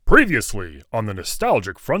Previously on the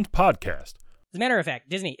Nostalgic Front podcast. As a matter of fact,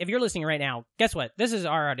 Disney, if you're listening right now, guess what? This is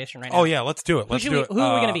our audition right now. Oh, yeah, let's do it. Who are we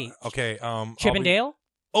going to be? Okay. Chip and Dale?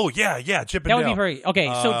 Oh, yeah, Chip and That Dale. would be very... Okay,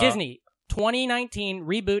 so Disney, 2019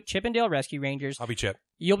 reboot Chip and Dale Rescue Rangers. I'll be Chip.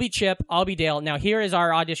 You'll be Chip, I'll be Dale. Now, here is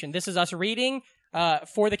our audition. This is us reading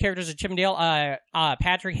for the characters of Chip and Dale.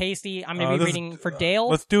 Patrick Hasty, I'm going to be reading for Dale.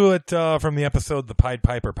 Let's do it from the episode The Pied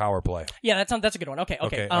Piper Power Play. Yeah, that's a good one. Okay.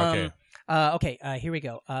 Here we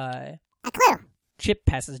go. A clue. Chip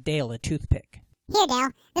passes Dale a toothpick. Here, Dale.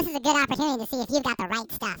 This is a good opportunity to see if you've got the right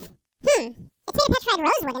stuff. It's made of petrified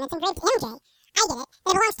rosewood and it's engraved MJ. I get it.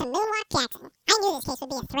 It belongs to Moonwalk Jackson. I knew this case would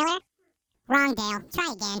be a thriller. Wrong, Dale.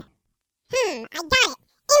 Try again. I got it.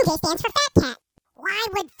 MJ stands for Fat Cat. Why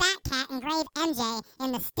would Fat Cat engrave MJ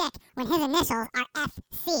in the stick when his initials are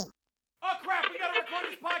FC? Oh, crap, we gotta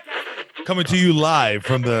record this podcast. Coming to you live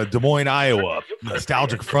from the Des Moines, Iowa,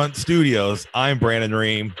 Nostalgic Front Studios, I'm Brandon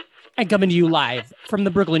Ream. And coming to you live from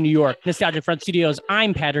the Brooklyn, New York, Nostalgic Front Studios,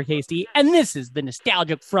 I'm Patrick Hasty, and this is the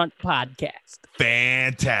Nostalgic Front Podcast.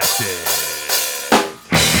 Fantastic.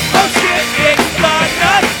 Oh shit, it's the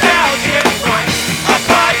Nostalgic Front, a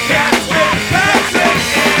podcast with Patrick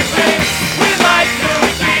and Ream. We like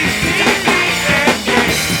movies, TV, and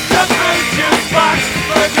games. The fruit juice box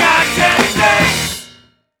for God's sake.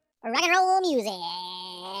 Rock and roll music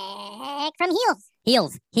from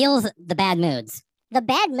Heels. Heals the bad moods. The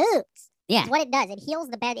bad moods. Yeah. Is what it does. It heals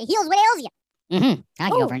the bad. It heals what ails you. Mm-hmm. I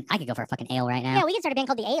could go for a fucking ale right now. Yeah, we could start a band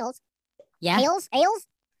called the Ales. Yeah. Ales? Ales.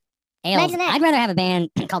 Imagine that. I'd rather have a band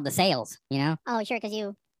called the Sails, you know? Oh, sure, because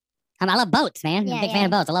you... I love boats, man. I'm a big fan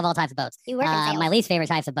of boats. I love all types of boats. You work in sales. My least favorite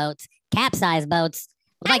types of boats, capsize boats.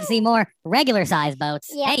 Would like to see more regular size boats.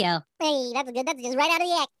 Yeah. Hey, yo. Hey, that's good. That's just right out of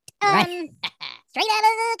the act. Right. Straight out of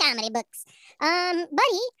the comedy books.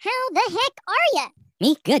 Buddy, how the heck are ya?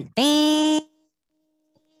 Me? Good.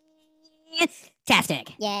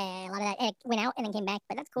 Fantastic. Yeah, a lot of that. It went out and then came back,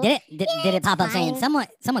 but that's cool. Did it pop up saying fine.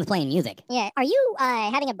 someone's playing music? Yeah. Are you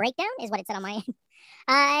having a breakdown? Is what it said on my end.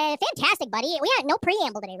 Fantastic, buddy. We had no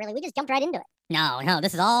preamble today, really. We just jumped right into it. No,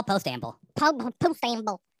 this is all post-amble.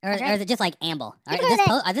 Post-amble. Or is it just like amble?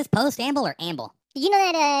 Is this post-amble or amble? Did you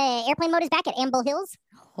know that airplane mode is back at Amble Hills?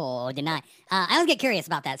 Oh, did not. I always get curious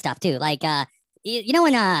about that stuff too. Like, you know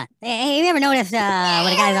when hey, you ever noticed when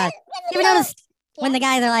the guys are? You ever noticed when the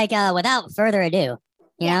guys are like, without further ado?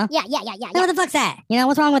 You know? Yeah. What the fuck's that? You know,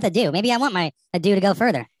 what's wrong with ado? Maybe I want my ado to go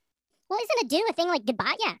further. Well, isn't ado a thing like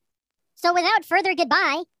goodbye? Yeah. So without further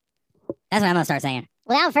goodbye. That's what I'm gonna start saying.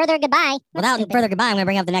 Without further goodbye. Without further goodbye, I'm gonna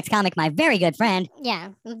bring up the next comic, my very good friend. Yeah.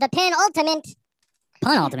 The penultimate.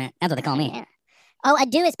 Penultimate. That's what they call me. Yeah. Oh,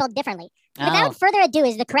 ado is spelled differently. Without further ado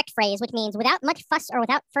is the correct phrase, which means without much fuss or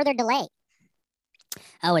without further delay.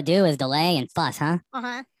 Oh, ado is delay and fuss, huh?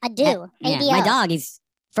 Uh-huh. Ado. Yeah. ADO. My dog, he's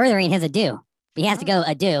furthering his ado. He has to go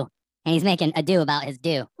ado, and he's making ado about his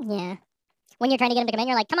do. Yeah. When you're trying to get him to come in,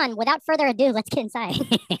 you're like, come on, without further ado, let's get inside.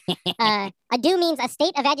 Ado means a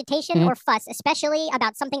state of agitation or fuss, especially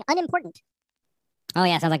about something unimportant. Oh,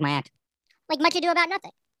 yeah, sounds like my act. Like much ado about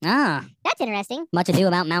nothing. Ah. That's interesting. Much ado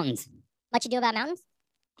about mountains. Much ado about mountains?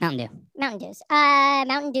 Mountain Dew. Mountain Dews.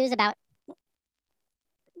 Mountain Dews about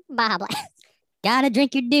Baja Blast. Gotta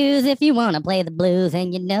drink your dues if you wanna play the blues,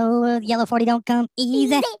 and you know yellow 40 don't come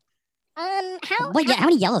easy. How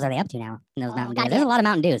many yellows are they up to now in those Mountain Dews? There's a lot of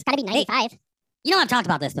Mountain Dews. Gotta be 95. You know I've talked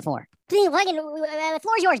about this before. The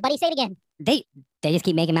floor's yours, buddy. Say it again. They just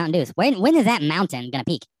keep making Mountain Dews. When is that mountain gonna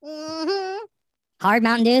peak? Mm-hmm. Hard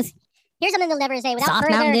Mountain Dews? Here's something they'll never say Soft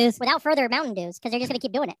Mountain Dews? Without further Mountain Dews, because they're just gonna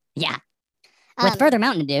keep doing it. Yeah. With further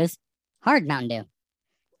Mountain Dews, hard Mountain Dew.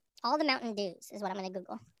 All the Mountain Dews is what I'm gonna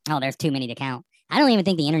Google. Oh, there's too many to count. I don't even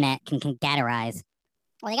think the internet can categorize.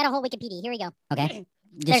 Well, they got a whole Wikipedia. Here we go. Okay.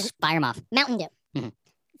 Just fire them off. Mountain Dew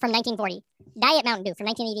from 1940. Diet Mountain Dew from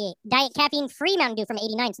 1988. Diet caffeine-free Mountain Dew from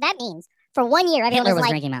 89. So that means for 1 year, everyone Hitler was like,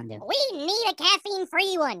 drinking Mountain Dew. we need a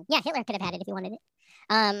caffeine-free one. Yeah, Hitler could have had it if he wanted it.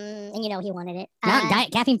 And you know he wanted it.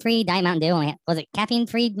 Diet caffeine-free Diet Mountain Dew. Was it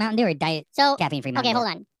caffeine-free Mountain Dew or Diet caffeine-free Mountain Dew? Okay,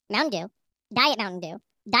 hold on. Mountain Dew. Diet Mountain Dew.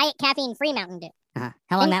 Diet caffeine-free Mountain Dew. Uh-huh.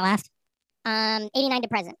 How long that last? 89 to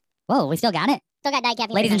present. Whoa, we still got it. Still got diet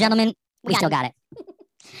caffeine. Ladies and gentlemen, we still got it.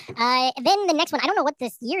 Then the next one, I don't know what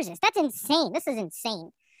this year's is. That's insane. This is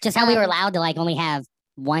insane. Just how we were allowed to only have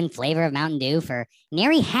one flavor of Mountain Dew for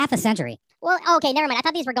nearly half a century. Well, okay, never mind. I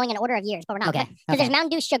thought these were going in order of years, but we're not. Okay. Because there's Mountain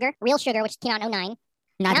Dew Sugar, Real Sugar, which came out in 09.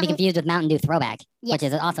 Not to be confused with Mountain Dew Throwback, Yes. which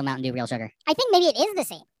is also Mountain Dew Real Sugar. I think maybe it is the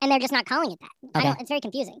same, and they're just not calling it that. Okay. It's very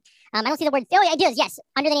confusing. I don't see the word. Oh, yeah, it is. Yes,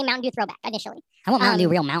 under the name Mountain Dew Throwback initially. I want Mountain Dew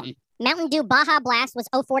Real Mountain. Mountain Dew Baja Blast was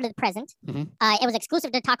 04 to the present. Mhm. It was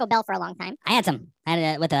exclusive to Taco Bell for a long time. I had some. I had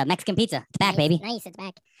it with a Mexican pizza. It's back, Nice, baby. Nice, it's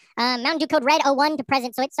back. Mountain Dew Code Red 01 to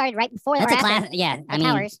present, so it started right before That's or a after class. Yeah, the I mean,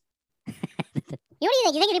 powers. What do you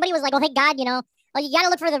think? You think anybody was like, oh, thank God, you know, well, you got to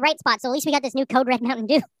look for the right spot, so at least we got this new Code Red Mountain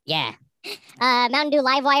Dew. yeah. Mountain Dew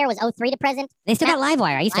Livewire was 03 to present. They still got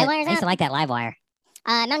Livewire. I used to Livewire's out. like that Livewire.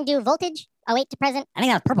 Mountain Dew Voltage 08 to present. I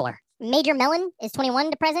think that was purpler. Major Melon is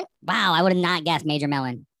 21 to present. Wow, I would have not guessed Major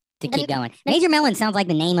Melon to The- keep going. Major Melon sounds like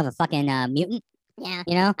the name of a fucking mutant, Yeah,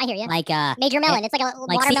 you know? I hear you. Like Major Melon, it's like a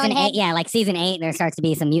like watermelon season head. 8, yeah, like season 8 there starts to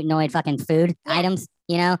be some mutanoid fucking food Yeah. items,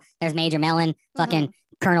 you know? There's Major Melon, fucking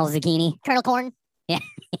Colonel Zucchini. Colonel Corn.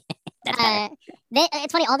 That's better.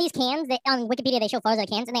 It's funny, all these cans, on Wikipedia, they show photos of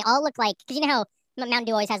the cans, and they all look like, because you know how Mountain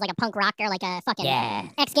Dew always has like a punk rock or like a fucking Yeah.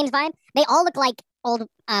 X Games vibe? They all look like old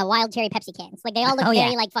Wild Cherry Pepsi cans. Like, they all look Oh, yeah.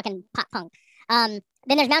 very like fucking pop punk. Then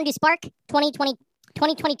there's Mountain Dew Spark,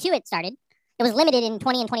 2022 it started. It was limited in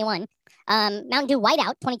 20 and 21. Mountain Dew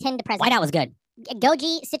Whiteout, 2010 to present. Whiteout was good.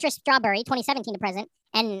 Goji Citrus Strawberry, 2017 to present.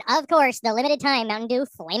 And of course, the limited time Mountain Dew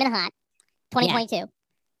Flamin' Hot, 2022.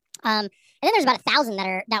 And then there's about 1,000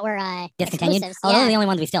 that were Discontinued. exclusives. Oh, those Yeah. are the only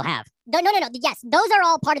ones we still have. No. Yes, those are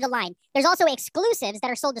all part of the line. There's also exclusives that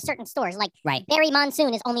are sold to certain stores. Like Right. Berry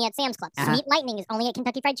Monsoon is only at Sam's Club. Uh-huh. Sweet Lightning is only at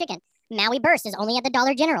Kentucky Fried Chicken. Maui Burst is only at the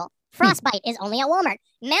Dollar General. Frostbite is only at Walmart.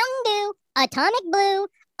 Mountain Dew Atomic Blue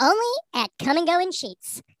only at Come and Go in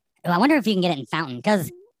Sheets. Oh, I wonder if you can get it in Fountain,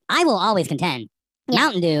 because I will always contend Yeah.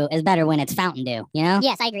 Mountain Dew is better when it's Fountain Dew, you know?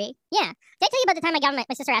 Yes, I agree. Yeah. Did I tell you about the time I got my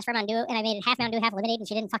sister asked for Mountain Dew and I made it half Mountain Dew, half lemonade, and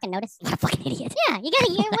she didn't fucking notice? What a fucking idiot. Yeah, you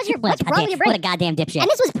gotta. What's What a wrong with your brain? What a goddamn dipshit. And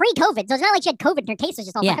this was pre-COVID, so it's not like she had COVID and her taste was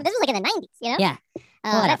just all Yeah. fucked up. This was like in the 90s, you know? Yeah.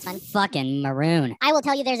 What That's a fun. fucking maroon. I will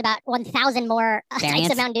tell you there's about 1,000 more types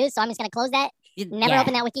Variants? of Mountain Dew, so I'm just going to close that. Never Yeah.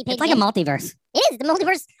 open that wiki page. It's like a again. multiverse. It is. The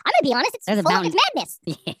multiverse, I'm going to be honest, it's There's a full of Mountain- it's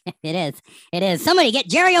madness. It is. It is. Somebody get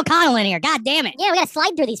Jerry O'Connell in here. God damn it. Yeah, we got to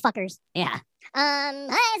slide through these fuckers. Yeah.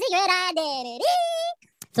 High secret identity.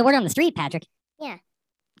 So word on the street, Patrick. Yeah.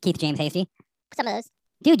 Keith James Hasty. Some of those.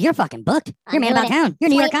 Dude, you're fucking booked. I'm You're man doing about it. town. You're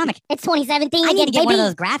a New York comic. It's 2017 I need again, to get one of baby.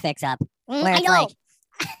 those graphics up where I it's know. like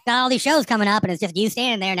got all these shows coming up and it's just you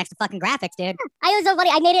standing there next to fucking graphics, dude. I was so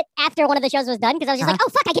funny. I made it after one of the shows was done because I was just like, oh,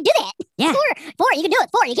 fuck, I can do that. Yeah. Four, you can do it.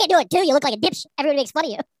 4, you can't do it 2. You look like a dipshit. Everybody makes fun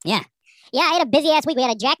of you. Yeah. Yeah, I had a busy ass week. We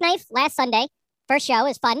had a jackknife last Sunday. First show. It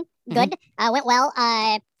was fun. Good. Went well.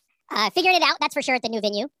 Figuring it out, that's for sure, at the new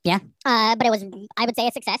venue. Yeah. But it was, I would say,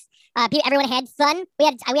 a success. Everyone had fun. We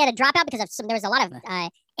had a dropout because of there was a lot of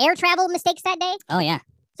air travel mistakes that day. Oh yeah.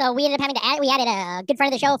 So we ended up having to we added a good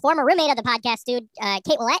friend of the show, former roommate of the podcast, dude,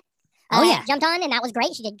 Kate Willette. Oh, yeah. Jumped on, and that was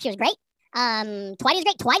great. She was great. Whitey's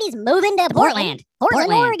great. Whitey's moving to Portland.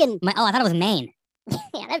 Portland, Oregon. Oh, I thought it was Maine.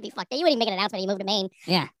 Yeah, that'd be fucked up. You wouldn't make an announcement. You moved to Maine.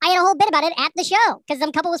 Yeah. I had a whole bit about it at the show because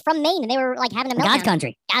some couple was from Maine and they were like having a meltdown. God's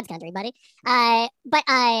country. God's country, buddy. But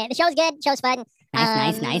the show's good. Show's fun.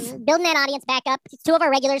 Nice. Building that audience back up. 2 of our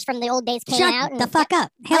regulars from the old days came Shut out. the fuck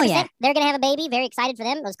up. Hell yeah. They're gonna have a baby. Very excited for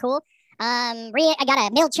them. It was cool. I got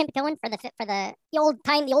a MailChimp going for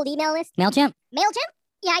the old email list. MailChimp? MailChimp?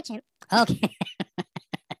 Yeah, I chimp. Okay.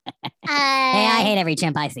 Hey, I hate every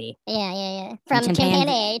chimp I see. Yeah. From Chimpanzee.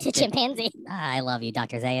 chimpanzee to chimpanzee. I love you,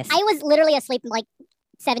 Dr. Zayas. I was literally asleep like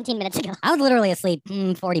 17 minutes ago. I was literally asleep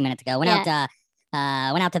 40 minutes ago. Went out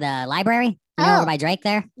to the library. You know, over by Drake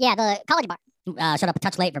there. Yeah, the college bar. Showed up a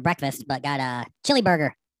touch late for breakfast, but got a chili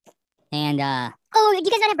burger. And Oh, you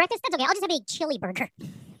guys don't have breakfast? That's okay. I'll just have a chili burger.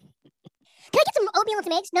 Can I get some oatmeal and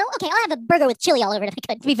some eggs? No? Okay, I'll have a burger with chili all over it if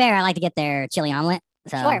I could. to be fair, I like to get their chili omelet.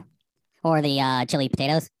 So, Sure. Or the chili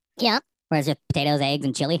potatoes. Yeah. Where it's just potatoes, eggs,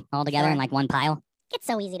 and chili all together Sure. in like one pile. It's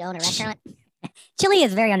so easy to own a restaurant. Chili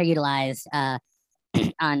is very underutilized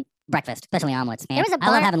on breakfast, especially omelets, man. There was a I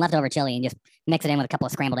love bar- having leftover chili and just mix it in with a couple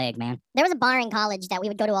of scrambled eggs, man. There was a bar in college that we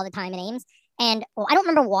would go to all the time in Ames. And I don't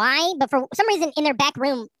remember why, but for some reason in their back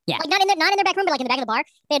room, Yeah. like not in their back room, but like in the back of the bar,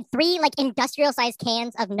 they had 3 like industrial sized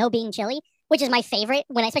cans of no bean chili, which is my favorite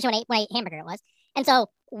especially when I ate hamburger it was. And so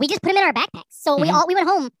we just put them in our backpacks. So we went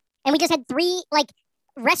home and we just had 3 like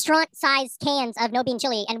restaurant sized cans of no bean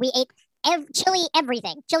chili, and we ate chili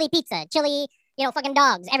everything, chili pizza, chili, fucking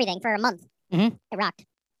dogs, everything for a month. Mhm. It rocked.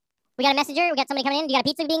 We got a messenger. We got somebody coming in. You got a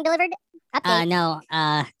pizza being delivered? Update. No,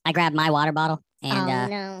 I grabbed my water bottle and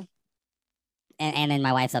no. and then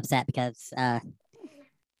my wife's upset because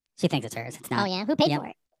she thinks it's hers. It's not. Oh yeah. Who paid Yep. for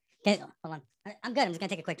it? Okay, hold on. I'm good. I'm just gonna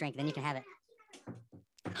take a quick drink, then you can have it.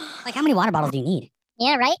 Like, how many water bottles do you need?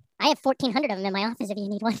 Yeah, right. I have 1,400 of them in my office if you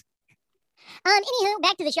need one. Anywho,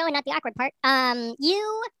 back to the show and not the awkward part.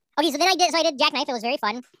 Okay, so then I did Jackknife. It was very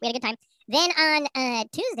fun. We had a good time. Then on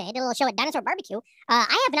Tuesday, I did a little show at Dinosaur Barbecue.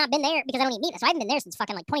 I have not been there because I don't eat meat, so I haven't been there since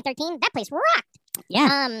fucking like 2013. That place rocked.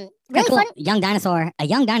 Yeah. Really cool. fun. A young dinosaur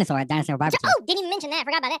at Dinosaur Barbecue. Oh, didn't even mention that. I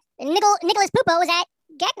forgot about that. Nicholas Pupo was at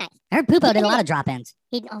Jackknife. I heard Pupo did a lot of drop-ins.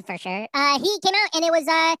 For sure. He came out and it was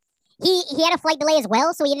he had a flight delay as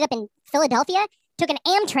well, so he ended up in Philadelphia. Took an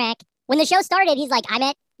Amtrak. When the show started, he's like,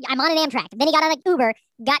 I'm on an Amtrak. Then he got on an Uber,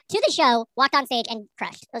 got to the show, walked on stage, and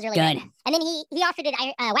crushed. It was really good. And then he also did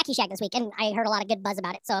Wacky Shack this week, and I heard a lot of good buzz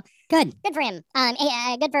about it. So good for him.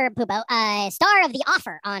 Good for Pupo. Star of The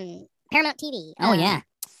Offer on Paramount TV. Oh yeah.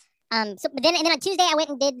 But then on Tuesday I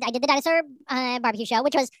did the Dinosaur Barbecue show,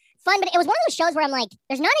 which was fun, but it was one of those shows where I'm like,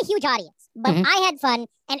 there's not a huge audience, but I had fun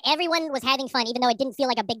and everyone was having fun, even though it didn't feel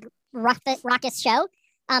like a big raucous show.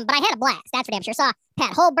 But I had a blast. That's for damn sure. Saw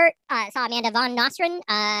Pat Holbert, saw Amanda Von Nostrand,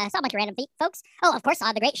 saw a bunch of random folks. Oh, of course,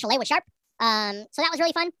 saw the great Chalet with Sharp. So that was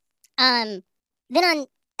really fun. Then on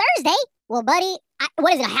Thursday, well, buddy,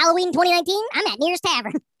 what is it, Halloween 2019? I'm at Nearest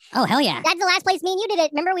Tavern. Oh, hell yeah. That's the last place me and you did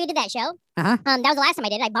it. Remember we did that show? Uh-huh. That was the last time I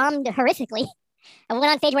did it. I bombed horrifically. I went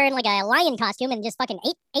on stage wearing like a lion costume and just fucking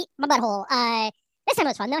ate my butthole. This time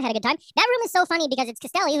it was fun though. I had a good time. That room is so funny because it's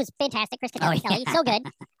Castelli, who's fantastic. Chris Castelli, he's so good.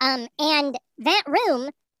 And that room,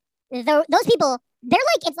 those people, they're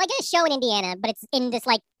like, it's like a show in Indiana, but it's in this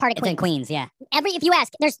like part of Queens. It's in Queens, yeah. If you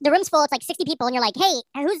ask, the room's full. It's like 60 people, and you're like, hey,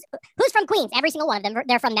 who's from Queens? Every single one of them,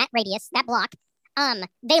 they're from that radius, that block.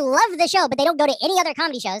 They love the show, but they don't go to any other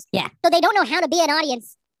comedy shows. Yeah. So they don't know how to be an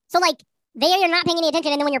audience. So like they are not paying any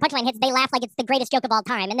attention, and then when your punchline hits, they laugh like it's the greatest joke of all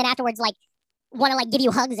time, and then afterwards like want to like give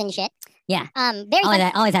you hugs and shit. Yeah. Very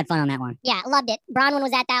fun. Always had fun on that one. Yeah, loved it. Bronwyn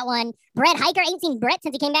was at that one. Brett Hiker, ain't seen Brett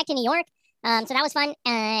since he came back to New York. So that was fun.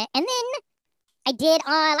 And then I did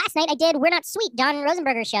last night. I did We're Not Sweet, John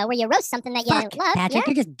Rosenberger's show, where you roast something that you love. Patrick,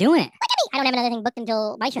 you're just doing it. Look at me. I don't have another thing booked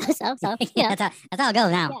until my show, so you know. that's how it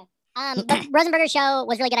goes now. Yeah. But Rosenberger's show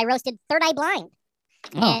was really good. I roasted Third Eye Blind,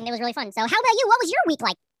 and it was really fun. So how about you? What was your week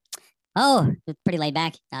like? Oh, pretty laid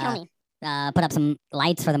back. Tell me. Put up some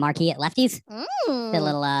lights for the marquee at Lefties. Mm.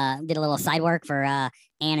 Did a little side work for Ann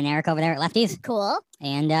and Eric over there at Lefties. Cool.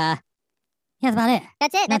 And yeah, that's about it.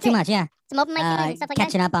 That's it. Not too much. Yeah. Some open mics and stuff like that.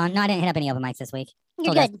 Catching up on. No, I didn't hit up any open mics this week.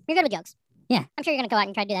 You're good. You're good with jokes. Yeah. I'm sure you're gonna go out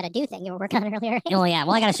and try to do that Ado thing you were working on earlier. Oh yeah.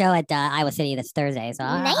 Well, I got a show at Iowa City this Thursday, so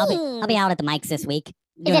I'll be out at the mics this week.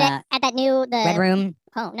 Is it at that new Red Room?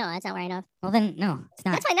 Oh no, that's not where I know. Well then, no, it's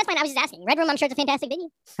not. That's fine. That's fine. I was just asking. Red Room, I'm sure it's a fantastic venue.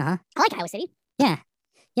 I like Iowa City. Yeah.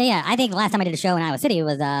 I think the last time I did a show in Iowa City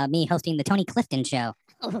was me hosting the Tony Clifton show.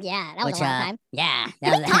 Oh yeah, that was a long time. Yeah.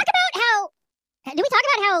 Did we talk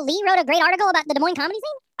about how Lee wrote a great article about the Des Moines comedy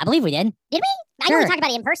scene? I believe we did. Did we? Sure. I know we talked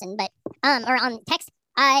about it in person, but or on text.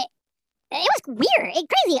 It was weird.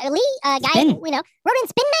 Crazy. Lee, guy, wrote in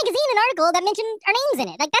Spin Magazine an article that mentioned our names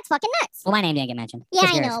in it. Like, that's fucking nuts. Well, my name didn't get mentioned. Yeah,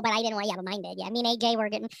 I know, but I didn't want. Yeah, but mine did. Yeah, me and AJ were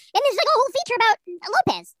getting, and there's like a whole feature about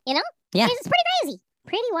Lopez. You know? Yeah. It's pretty crazy.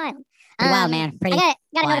 Pretty wild. Pretty wild, man. Pretty. I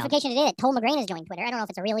got a wild. notification today that Toll McGrain has joined Twitter. I don't know if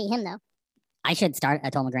it's really him though. I should start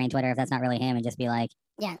a Toll McGrain Twitter if that's not really him, and just be like,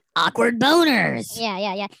 yeah, awkward boners. Yeah.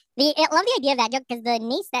 I love the idea of that joke because the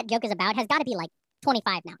niece that joke is about has got to be like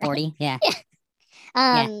 25 now. Right? 40. Yeah.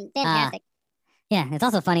 Fantastic. Yeah, it's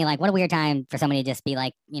also funny. Like, what a weird time for somebody to just be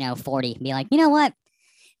like, 40, and be like, you know what?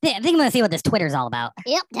 I think I'm gonna see what this Twitter's all about.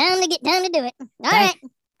 Yep, time to do it. All right,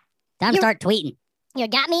 time to start tweeting. You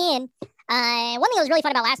got me in. One thing that was really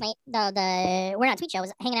fun about last night, the We're Not Tweet show,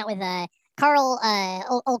 was hanging out with Carl.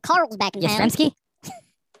 Old Carl's back in town. Yastrzemski?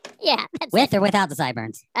 Yeah. With or without the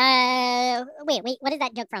sideburns? Wait. What is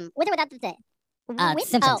that joke from? With or without the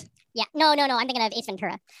Simpsons. Oh, yeah. No. I'm thinking of Ace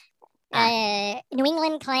Ventura. New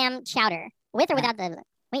England clam chowder. With or without the?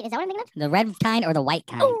 Wait, is that what I'm thinking of? The red kind or the white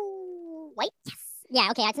kind? Ooh, white. Yes. Yeah.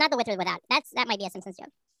 Okay. It's not the with or without. That might be a Simpsons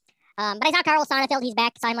joke. But I saw Carl Sonnenfeld. He's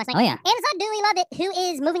back. Saw him last night. Oh yeah. And I saw Dewey Lovett, who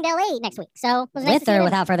is moving to LA next week. So it was nice with to see or him.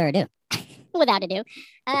 without further ado? Without ado.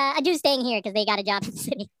 Adu's staying here because they got a job in the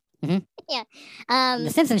city. Mm-hmm. Yeah. The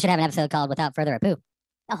Simpsons should have an episode called "Without Further Ado."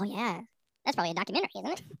 Oh yeah. That's probably a documentary,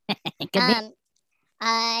 isn't it? It could be.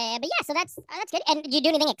 But yeah, so that's good. And did you do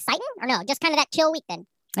anything exciting or no? Just kind of that chill week then.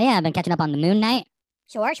 Oh, yeah, I've been catching up on the Moon Knight.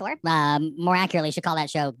 Sure. More accurately, you should call that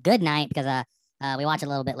show Good Night because we watch it a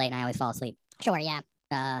little bit late and I always fall asleep. Sure, yeah.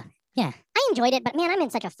 Yeah. I enjoyed it, but man, I'm in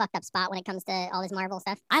such a fucked up spot when it comes to all this Marvel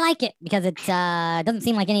stuff. I like it because it doesn't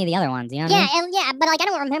seem like any of the other ones. You know what I mean? But like I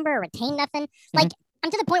don't remember or retain nothing. Like I'm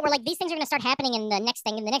to the point where like these things are gonna start happening in the next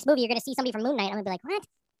thing. In the next movie, you're gonna see somebody from Moon Knight. I'm gonna be like, what?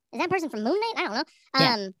 Is that person from Moon Knight? I don't know.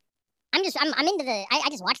 Yeah. I'm into the. I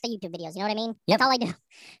just watch the YouTube videos. You know what I mean? Yep. That's all I do.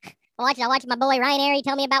 I watch my boy Ryan Airy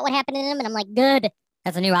tell me about what happened to him, and I'm like, good.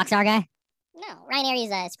 That's a new Rockstar guy? No, Ryan Airy's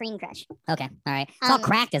a Screen Crush. Okay, all right. So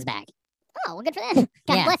Cracked is back. Oh, well, good for them.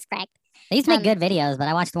 God bless Cracked. They used to make good videos, but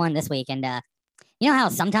I watched one this week, and you know how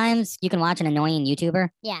sometimes you can watch an annoying YouTuber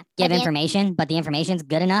Yeah. give At the end- information, but the information's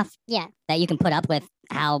good enough Yeah. that you can put up with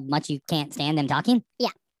how much you can't stand them talking? Yeah.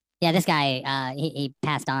 Yeah, this guy, he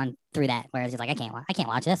passed on through that, where he's like, I can't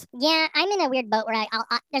watch this. Yeah, I'm in a weird boat where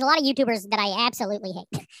there's a lot of YouTubers that I absolutely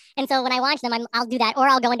hate. And so when I watch them, I'll do that, or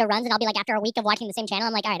I'll go into runs and I'll be like, after a week of watching the same channel,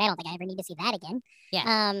 I'm like, all right, I don't think I ever need to see that again.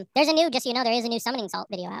 Yeah. There's a new, just so you know, there is a new summoning salt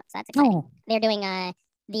video out, so that's exciting. Oh, They're doing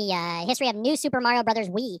the history of new Super Mario Brothers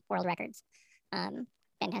Wii world records.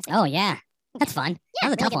 Fantastic. oh yeah, that's fun. Yeah, That was a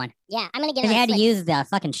really tough good. one. Yeah, I'm gonna get Because it you on had to Switch. use the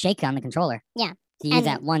fucking shake on the controller. Yeah. To use And-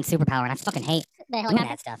 that one superpower, and I fucking hate the doing helicopter.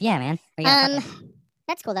 that stuff. Yeah, man. Where you gotta fucking-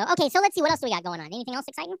 That's cool though. Okay, so let's see what else do we got going on. Anything else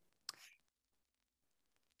exciting?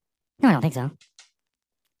 No, I don't think so.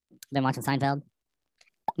 Been watching Seinfeld,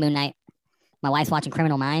 Moon Knight. My wife's watching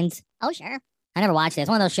Criminal Minds. Oh sure. I never watched it. It's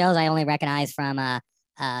one of those shows I only recognize from,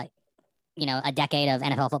 you know, a decade of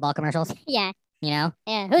NFL football commercials. Yeah. You know?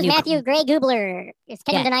 Yeah. Who's New- Matthew Gray Goobler? Is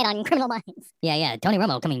catching Yeah. tonight on Criminal Minds. Yeah. Tony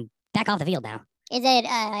Romo coming back off the field now. Is it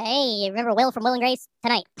hey, remember Will from Will and Grace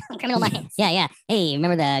tonight on Criminal Minds? Yeah. Hey,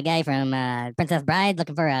 remember the guy from Princess Bride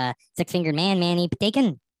looking for a six-fingered man he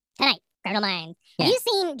taken? Criminal Minds. Yeah. Have you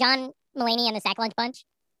seen John Mulaney and the Sack Lunch Bunch?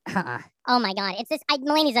 Uh-uh. Oh my God, it's this.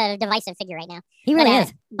 Mulaney's a divisive figure right now. He really But,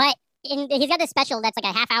 is. But he's got this special that's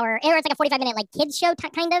like a half hour, or it's like a 45-minute like kids show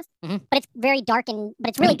kind of. Mhm. But it's very dark but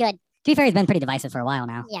it's really good. To be fair, he's been pretty divisive for a while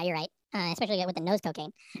now. Yeah, you're right. Especially with the nose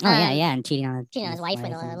cocaine. Oh, Um, yeah, and cheating on Cheating on his wife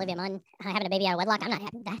with and- Olivia Munn, having a baby out of wedlock. I'm not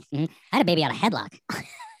happy with that. I had a baby out of headlock.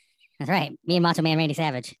 That's right. Me and Macho Man Randy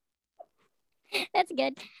Savage. That's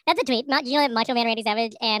good. That's a tweet. Do you know that Macho Man Randy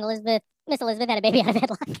Savage and Miss Elizabeth had a baby out of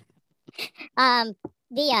wedlock?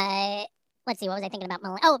 Let's see, what was I thinking about?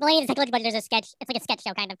 Mulaney and the Psychology Bunch. There's a sketch. It's like a sketch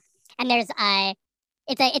show kind of, and there's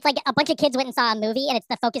it's like a bunch of kids went and saw a movie, and it's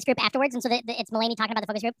the focus group afterwards, and so it's Mulaney talking about the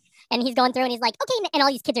focus group, and he's going through, and he's like, okay, and all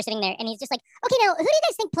these kids are sitting there, and he's just like, okay, now who do you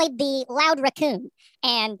guys think played the loud raccoon?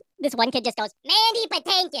 And this one kid just goes, Mandy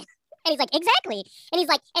Patinkin. And he's like, exactly. And he's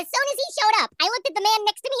like, as soon as he showed up, I looked at the man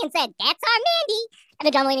next to me and said, that's our Mandy. And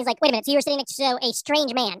then John Mulaney's like, wait a minute, so you were sitting next to a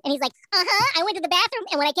strange man? And he's like, I went to the bathroom,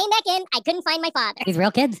 and when I came back in, I couldn't find my father. These real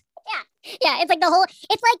kids? Yeah, it's like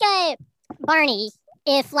it's like Barney.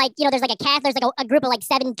 If like, you know, there's like a cast, there's like a group of like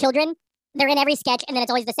 7 children. They're in every sketch, and then it's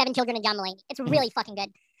always the 7 children and John Mulaney. It's really fucking good.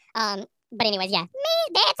 But anyways, yeah.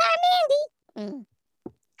 That's our Mandy.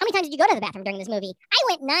 How many times did you go to the bathroom during this movie? I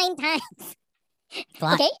went 9 times. It's a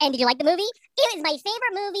lot. Okay, and did you like the movie? It was my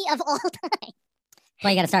favorite movie of all time. That's why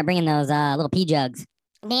you got to start bringing those little pee jugs.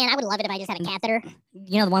 Man, I would love it if I just had a catheter.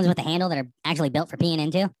 You know, the ones with the handle that are actually built for peeing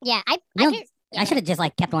into? Yeah, You know, I should have just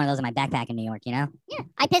like kept one of those in my backpack in New York, you know? Yeah,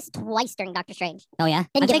 I pissed twice during Doctor Strange. Oh, yeah?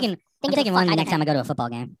 Didn't I'm give a- taking, Didn't I'm give a taking fuck one the either next time. time I go to a football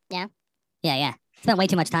game. Yeah? Yeah. Spent way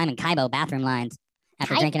too much time in Kaibo bathroom lines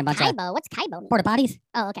after drinking a bunch of Kaibo? What's Kaibo mean? porta potties.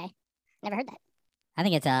 Oh, okay. Never heard that. I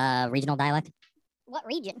think it's a regional dialect. What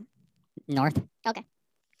region? North.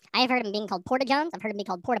 I have heard them being called porta johns. I've heard them be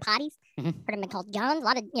called porta potties. Mhm. Heard them be called johns. A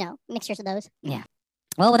lot of, you know, mixtures of those.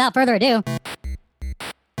 Well, without further ado,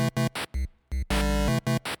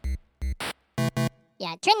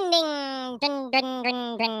 Yeah, trending.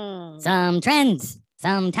 some trends,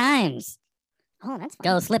 sometimes Oh, that's fun.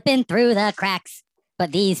 go slipping through the cracks.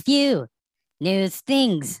 But these few news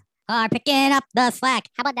things are picking up the slack.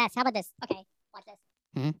 How about this? Okay, watch this.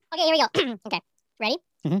 Mhm. Okay, here we go. Okay, ready?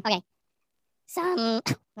 Mhm. Okay.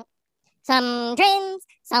 Some trends,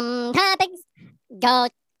 some topics go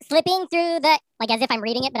slipping through the, like as if I'm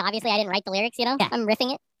reading it, but obviously I didn't write the lyrics, you know? Yeah. I'm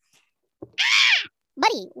riffing it.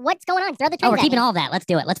 Buddy, what's going on? Throw the Oh, trends we're at keeping me. all of that. Let's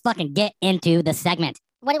do it. Let's fucking get into the segment.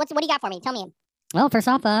 What do you got for me? Tell me. Well, first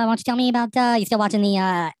off, why don't you tell me about you still watching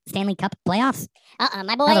the Stanley Cup playoffs?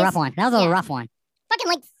 My boys. That was a rough one. That was a Yeah. rough one. Fucking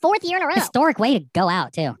like 4th year in a row. Historic way to go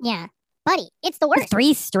out too. Yeah. Buddy, it's the worst.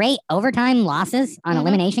 3 straight overtime losses on Mhm.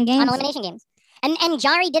 elimination games. On elimination games. And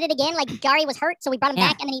Jari did it again. Like Jari was hurt, so we brought him Yeah.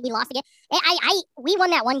 back, and then we lost again. We won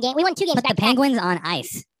that one game. We won 2 games Put back the to back. Penguins on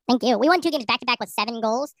ice. Thank you. We won 2 games back to back with 7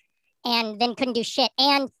 goals, and then couldn't do shit.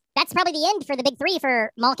 And that's probably the end for the big 3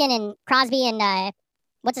 for Malkin and Crosby and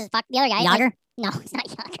what's the other guy? Yager? No, it's not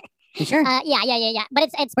Yager. You sure? Yeah. But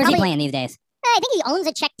it's Where's probably. he playing these days? I think he owns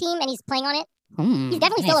a Czech team, and he's playing on it. He's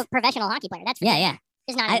definitely still nice. a professional hockey player. That's for Yeah, sure. yeah.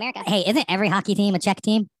 Just not in America. Hey, isn't every hockey team a Czech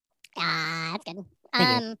team? That's good.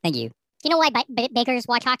 Thank you. Thank you. Do you know why bakers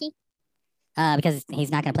watch hockey? Because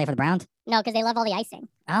he's not going to play for the Browns. No, because they love all the icing.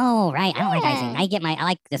 Oh, right. I don't like Yeah. icing. I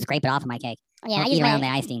like to scrape it off of my cake. Yeah, I'll I eat use around my.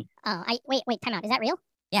 the icing. Oh, wait, time out. Is that real?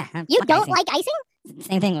 Yeah. You fuck don't icing. like icing?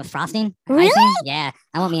 Same thing with frosting. Really? Icing. Yeah.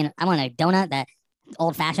 I want a donut that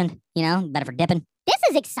old fashioned. You know, better for dipping. This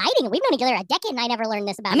is exciting. We've known each other a decade, and I never learned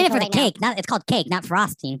this about. I mean it for until the right cake. It's called cake, not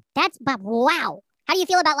frosting. But wow. How do you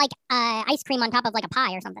feel about like ice cream on top of like a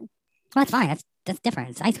pie or something? Well, that's fine. That's different.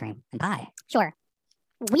 It's ice cream and pie. Sure.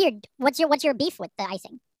 Weird. What's your beef with the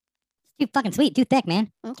icing? It's too fucking sweet, too thick,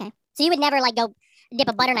 man. Okay. So you would never like go dip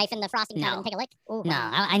a butter knife in the frosting tub No. and take a lick? Ooh. No,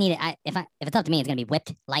 I need it. If it's up to me, it's gonna be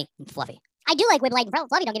whipped, light, and fluffy. I do like whipped light and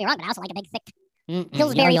fluffy. Don't get me wrong, but I also like a big thick. You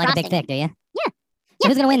like a big thick, do you? Yeah. So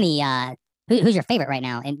who's gonna win the? Who's your favorite right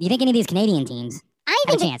now? And do you think any of these Canadian teams I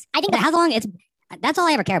have a think. chance? I think. How long? That's all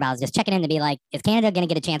I ever care about is just checking in to be like, is Canada gonna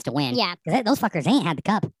get a chance to win? Yeah. Because those fuckers ain't had the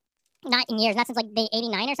cup. Not in years. Not since like the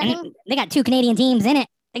 '89 or something. They got 2 Canadian teams in it.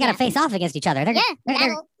 They got to Yeah. face off against each other. They're, Yeah. they're-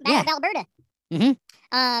 Battle yeah. of Alberta. Mhm.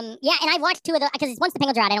 Yeah, and I've watched 2 of the because once the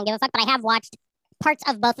Penguins are out, I don't give a fuck. But I have watched parts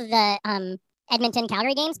of both of the Edmonton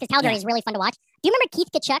Calgary games because Calgary Yeah. is really fun to watch. Do you remember Keith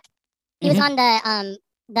Kachuk? He was on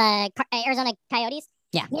the Arizona Coyotes.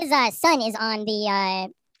 Yeah. His son is on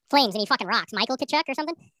the Flames, and he fucking rocks. Michael Kachuk or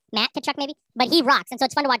something, Matt Kachuk maybe, but he rocks, and so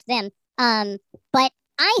it's fun to watch them. But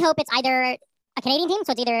I hope it's either a Canadian team,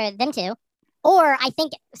 so it's either them 2, or I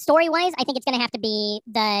think story wise, I think it's gonna have to be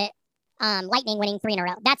the Lightning winning 3 in a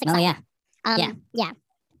row. That's Oh exciting. yeah. Yeah.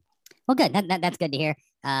 Well, good. That's good to hear.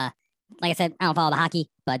 Like I said, I don't follow the hockey,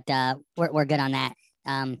 but we're good on that.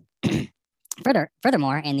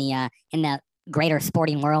 Furthermore, in the greater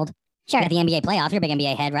sporting world, Sure. you got the NBA playoff. You're a big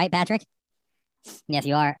NBA head, right, Patrick? Yes,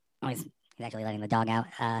 you are. Oh, he's actually letting the dog out.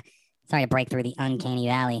 Sorry to break through the uncanny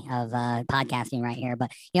valley of podcasting right here,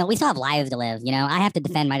 but we still have lives to live. I have to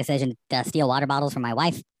defend my decision to steal water bottles from my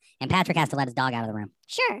wife, and Patrick has to let his dog out of the room.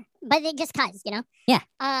 Sure, but it just cause, Yeah.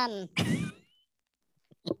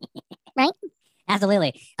 Right?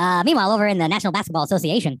 Absolutely. Meanwhile, over in the National Basketball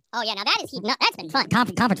Association, Oh yeah, now that is heating up. That's been fun.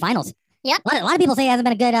 conference finals. Yep. A lot of people say it hasn't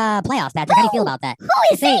been a good playoffs, Patrick. How do you feel about that? Who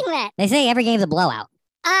They is say- saying that? They say every game's a blowout.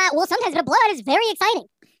 Well, sometimes a blowout is very exciting.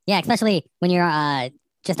 Yeah, especially when you're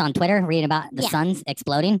just on Twitter reading about the Yeah. Suns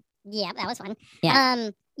exploding. Yeah, that was fun. Yeah. I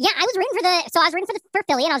was rooting I was rooting for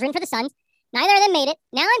Philly and I was rooting for the Suns. Neither of them made it.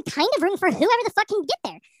 Now I'm kind of rooting for whoever the fuck can get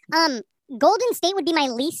there. Golden State would be my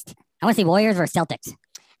least. I want to see Warriors versus Celtics.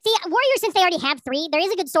 See, Warriors, since they already have 3, there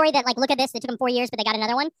is a good story that, like, look at this. It took them 4 years, but they got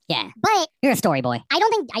another one. Yeah, But you're a story boy. I don't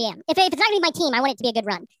think I am. If it's not going to be my team, I want it to be a good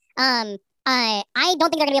run. I don't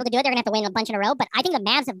think they're going to be able to do it. They're going to have to win a bunch in a row. But I think the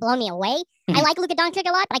Mavs have blown me away. I like Luka Doncic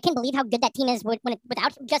a lot, but I can't believe how good that team is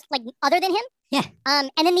without just, like, other than him. Yeah. And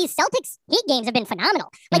then these Celtics Heat games have been phenomenal.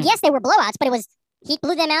 Like, yes, they were blowouts, but it was Heat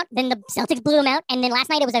blew them out, then the Celtics blew them out, and then last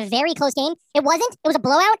night it was a very close game. It wasn't. It was a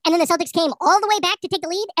blowout, and then the Celtics came all the way back to take the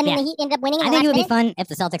lead, and then the Heat ended up winning in I the think it last would be minute. fun if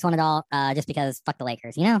the Celtics won it all, just because fuck the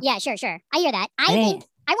Lakers, you know? Yeah, sure. I hear that. I think- think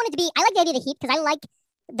I want it to be. I like the idea of the Heat because I like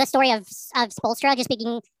the story of Spoelstra just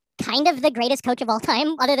being kind of the greatest coach of all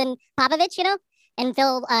time, other than Popovich, and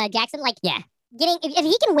Phil Jackson. Like, Yeah. getting if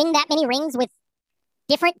he can win that many rings with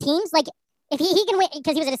different teams, like if he can win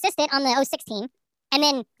because he was an assistant on the 06 team, and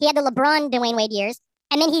then he had the LeBron Dwayne Wade years,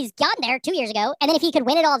 and then he's gotten there 2 years ago, and then if he could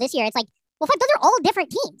win it all this year, it's like, well, fuck, those are all different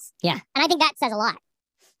teams. Yeah. And I think that says a lot.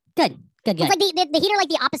 Good. It's like the Heat are like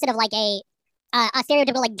the opposite of like a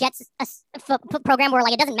stereotypical like Jets program where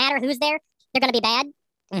like it doesn't matter who's there, they're gonna be bad.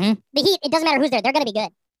 Mhm. The Heat, it doesn't matter who's there, they're gonna be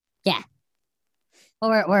good.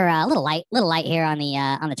 Well, we're a little light here on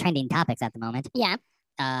the trending topics at the moment. Yeah.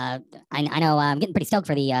 I know I'm getting pretty stoked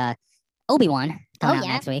for the Obi-Wan coming out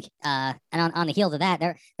yeah. next week. And on the heels of that,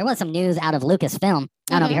 there was some news out of Lucasfilm.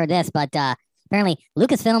 I don't know if you heard this, but apparently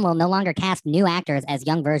Lucasfilm will no longer cast new actors as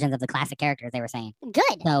young versions of the classic characters. They were saying.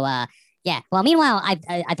 Good. So yeah. Well, meanwhile,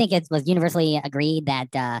 I think it was universally agreed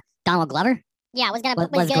that Donald Glover Yeah, it was gonna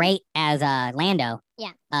was good. great as Lando.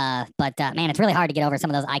 Yeah. But man, it's really hard to get over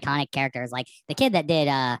some of those iconic characters. Like the kid that did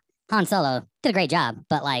Han Solo did a great job,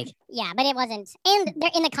 but like Yeah, but it wasn't. And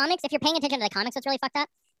they're in the comics, if you're paying attention to the comics, what's really fucked up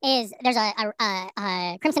is there's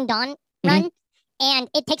a Crimson Dawn run, and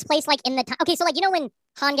it takes place like in the time. Okay, so like when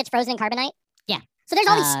Han gets frozen in carbonite. Yeah. So there's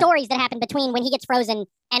all these stories that happen between when he gets frozen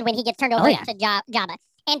and when he gets turned over yeah. to Jabba,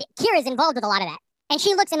 and Kira's involved with a lot of that, and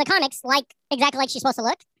she looks in the comics exactly like she's supposed to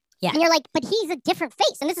look. Yeah. And you're like, but he's a different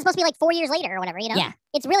face, and this is supposed to be like 4 years later or whatever, Yeah.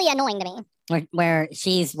 It's really annoying to me. where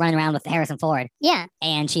she's running around with Harrison Ford, Yeah.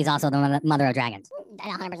 and she's also the mother of dragons.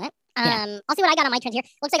 100%. Yeah. I'll see what I got on my trends here.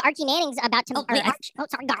 Looks like Archie Manning's about to. Oh, wait,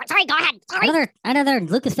 Sorry, go ahead. Sorry. Another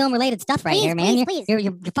Lucasfilm related stuff right Please, here, man. please.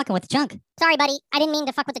 You're fucking with the chunk. Sorry, buddy. I didn't mean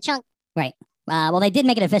to fuck with the chunk. Well, they did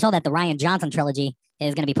make it official that the Ryan Johnson trilogy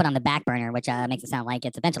is going to be put on the back burner, which makes it sound like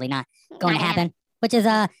it's eventually not going to happen. which is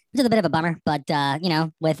a bit of a bummer. But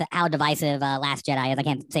with how divisive Last Jedi is, I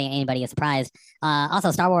can't say anybody is surprised.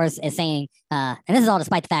 Also, Star Wars is saying, and this is all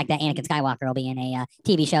despite the fact that Anakin Skywalker will be in a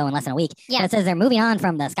TV show in less than a week. Yeah. But it says they're moving on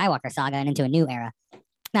from the Skywalker saga and into a new era.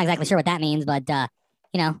 Not exactly sure what that means, but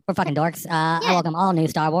we're fucking dorks. I welcome all new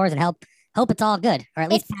Star Wars and hope it's all good, or at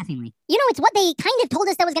least passingly. It's what they kind of told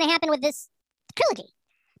us that was going to happen with this trilogy.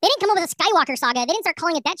 They didn't come up with a Skywalker saga. They didn't start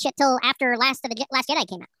calling it that shit till after Last Jedi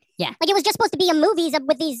came out. Yeah. Like, it was just supposed to be a movies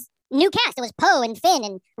with these new cast. It was Poe and Finn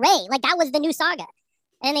and Rey. Like, that was the new saga.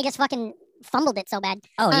 And they just fucking fumbled it so bad.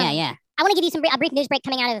 Oh, yeah. I want to give you a brief news break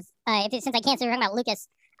coming out of, since I can't, so we're talking about Lucas.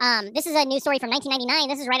 This is a news story from 1999.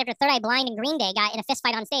 This is right after Third Eye Blind and Green Day got in a fist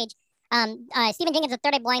fight on stage. Stephen Jenkins, the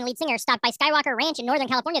Third Eye Blind lead singer, stopped by Skywalker Ranch in Northern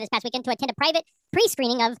California this past weekend to attend a private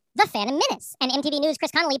pre-screening of The Phantom Menace. And MTV News'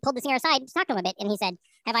 Chris Connolly pulled the singer aside to talk to him a bit, and he said,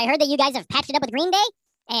 "Have I heard that you guys have patched it up with Green Day?"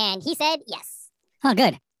 And he said, "Yes." Oh,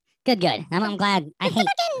 good. I'm glad. The fucking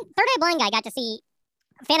Third Eye Blind guy got to see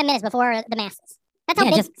Phantom Menace before the masses. That's how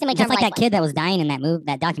big just Cinematronic like that was. kid that was dying in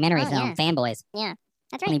that documentary film, Fanboys. Yeah,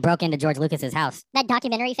 that's When right. he broke into George Lucas's house. That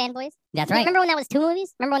documentary, Fanboys. That's right. Remember when that was 2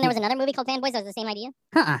 movies? Remember when there was another movie called Fanboys that was the same idea?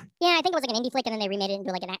 Uh-uh. Yeah, I think it was like an indie flick, and then they remade it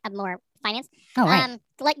into like a more finance. Oh, right.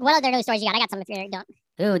 Like, what other news stories you got? I got some if you don't.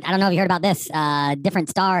 Dude, I don't know if you heard about this. Different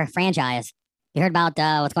Star franchise. You heard about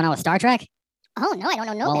what's going on with Star Trek? Oh no, I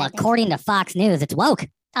don't know. Well, according to Fox News, it's woke.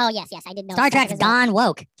 Oh yes, I did know. Star Trek's is gone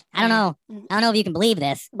woke. I don't Yeah. know. I don't know if you can believe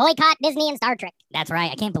this. Boycott Disney and Star Trek. That's right.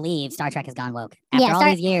 I can't believe Star Trek has gone woke after all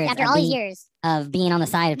these years. After all these years. of being on the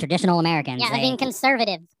side of traditional Americans. Yeah, of being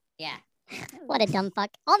conservative. Yeah. What a dumb fuck.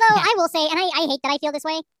 Although I will say, and I hate that I feel this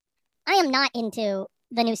way, I am not into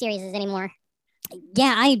the new series anymore.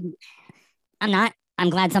 Yeah, I'm not. I'm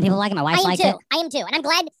glad some people like it. My wife likes it. I am too, and I'm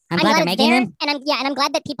glad. I'm glad they're it's making there, them. and I'm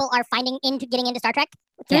glad that people are getting into Star Trek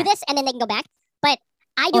through this, and then they can go back. But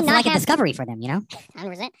I do It's not like have a discovery for them,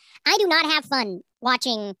 100%. I do not have fun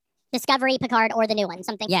watching Discovery, Picard, or the new one.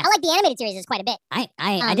 Yeah. I like the animated series quite a bit.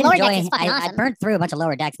 I did Lower enjoy Decks is it. fucking I awesome. burned through a bunch of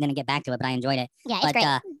Lower Decks and didn't get back to it, but I enjoyed it. Yeah, it's But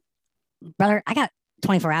great. brother, I got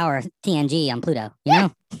 24-hour TNG on Pluto. You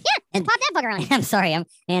know? Pop that fucker on. I'm sorry.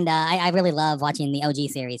 I really love watching the OG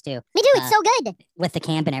series too, Me too. It's so good. with the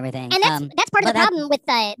camp and everything. And that's part of the but that- problem with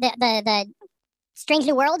the Strange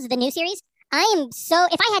New Worlds, the new series. I am so,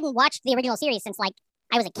 if I hadn't watched the original series since like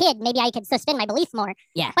I was a kid, maybe I could suspend my belief more.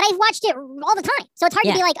 Yeah. But I've watched it all the time, so it's hard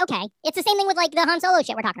Yeah. to be like, okay, it's the same thing with like the Han Solo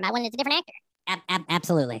shit we're talking about when it's a different actor.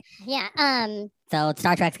 Absolutely. Yeah. So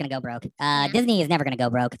Star Trek's gonna go broke. Disney is never gonna go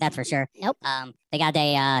broke. That's for sure. Nope. They got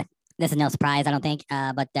this is no surprise, I don't think.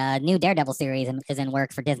 But the new Daredevil series is in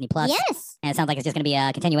works for Disney Plus. Yes. And it sounds like it's just gonna be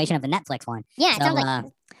a continuation of the Netflix one. Yeah. It So sounds like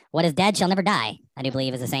what is dead shall never die, I do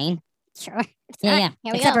believe is the saying. sure. Yeah.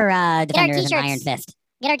 Here we Except go. for Defenders and t-shirts. Iron Fist.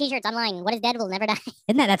 Get our t-shirts online. What is dead will never die.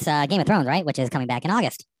 Isn't that's Game of Thrones, right? Which is coming back in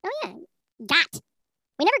August. Oh yeah. Got.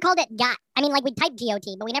 We never called it Got. I mean, like we typed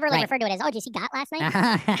GOT, but we never like Right. referred to it as. Oh, did you see Got last night?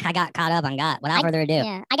 I got caught up on GOT. Without further ado.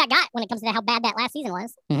 Yeah, I got when it comes to how bad that last season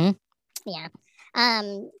was. Mhm. Yeah.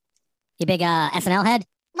 You big SNL head?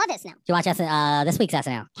 Love it now. Did you watch this week's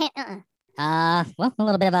SNL? Well, a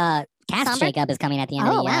little bit of a cast Somber? shakeup is coming at the end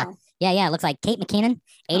of Oh the wow. Yeah, it looks like Kate McKinnon,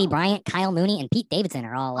 Adie Bryant, Kyle Mooney, and Pete Davidson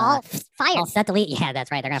are all Fired. all set to leave. Yeah, that's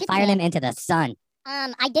right. They're gonna Shit, fire man. them into the sun.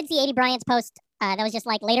 I did see Adie Bryant's post. That was just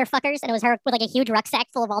like later fuckers, and it was her with like a huge rucksack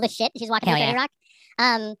full of all this shit. She's walking Hell through 30 yeah.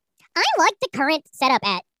 Rock. I like the current setup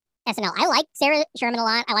at SNL. I like Sarah Sherman a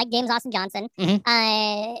lot. I like James Austin Johnson.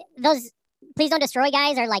 Mhm. Those Please Don't Destroy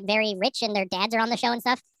guys are like very rich, and their dads are on the show and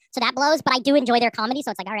stuff, so that blows. But I do enjoy their comedy, so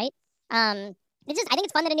it's like all right. It's just I think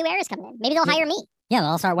it's fun that a new era is coming in. Maybe they'll hire me. Yeah,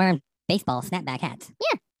 they'll start wearing baseball snapback hats.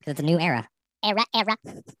 Yeah. Because it's a new era. Era.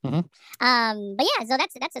 Mhm. But yeah, so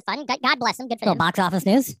that's just fun. God bless them. Good for Little them. box office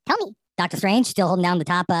news. Tell me. Doctor Strange still holding down the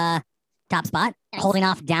top spot, Nice. holding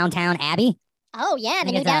off Downtown Abbey. Oh yeah, I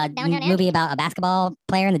the think new it's a Downtown Abbey. movie about a basketball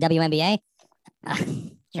player in the WNBA.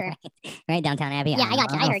 Sure. right, Downtown Abbey. Yeah, I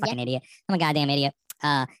got you. I I'm a heard fucking idiot. I'm a goddamn idiot.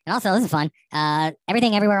 And also, this is fun.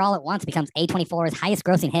 Everything Everywhere All at Once becomes A24's highest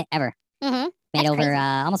grossing hit ever. Mm-hmm. Made That's over crazy.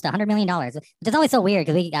 almost $100 million, which is always so weird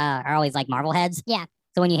because we are always like Marvel heads. Yeah.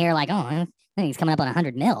 So when you hear like, oh, I think he's coming up on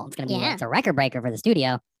 100 mil, it's gonna be Yeah. it's a record breaker for the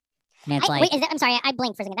studio. And it's like, Wait, I'm sorry, I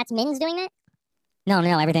blinked for a second. That's Min's doing that? no,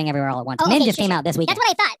 Everything Everywhere All at Once. Oh, Min okay, just sure, came sure. out this weekend. That's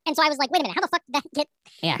what I thought. And so I was like, wait a minute, how the fuck did that get?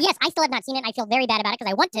 Yeah. Yes, I still have not seen it. I feel very bad about it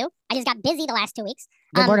because I want to. I just got busy the last 2 weeks.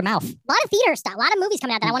 Good word of mouth. A lot of theater stuff, a lot of movies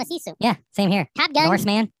coming out that I want to see soon. Yeah, same here. Top Gun.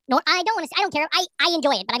 Norseman, No, I don't want to see. I don't care. I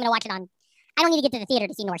enjoy it, but I'm going to watch it on. I don't need to get to the theater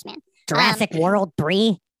to see Norseman. Jurassic World 3.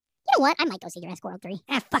 You know what? I might go see Jurassic World 3.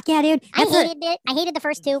 Ah, fuck yeah, dude. I That's hated it. I hated the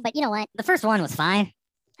first two, but you know what? the first one was fine.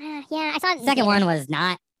 Yeah, I saw it. in The second theater. one was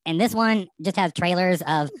not and this one just has trailers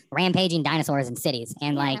of rampaging dinosaurs in cities,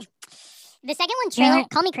 and Yeah. like The second one, trailer, Yeah.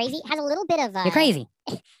 Call Me Crazy, has a little bit of you're crazy.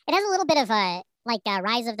 It has a little bit of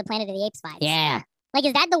Rise of the Planet of the Apes vibes. Yeah, Like,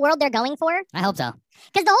 is that the world they're going for? I hope so.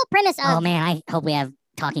 Because the whole premise of Oh man, I hope we have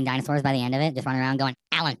talking dinosaurs by the end of it, just running around going,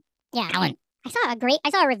 Alan, yeah, Alan. I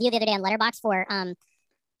saw a review the other day on Letterboxd for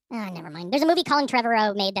never mind. There's a movie Colin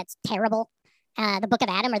Trevorrow made that's terrible. The Book of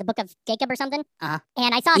Adam or the Book of Jacob or something. Uh-huh.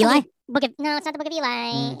 And I saw Eli? No, it's not the Book of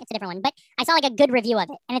Eli. It's a different one. But I saw like a good review of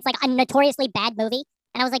it, and it's like a notoriously bad movie.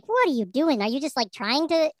 And I was like, what are you doing? Are you just like trying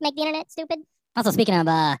to make the internet stupid? Also, speaking of,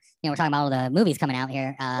 we're talking about all the movies coming out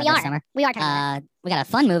here We this are. summer. We are talking about We got a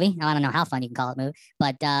fun movie. I don't know how fun you can call it movie,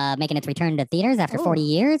 but making its return to theaters after Ooh. 40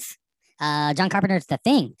 years. John Carpenter's The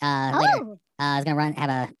Thing. Later, Oh, is gonna have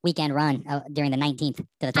a weekend run during the 19th to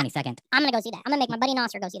the 22nd. I'm gonna go see that. I'm gonna make my buddy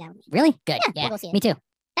Nasser go see that with me. Really? Good. Yeah, we'll go see it. Me too.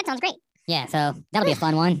 That sounds great. Yeah, so that'll be a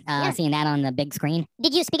fun one. Yeah. Seeing that on the big screen.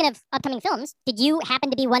 Did you, speaking of upcoming films, did you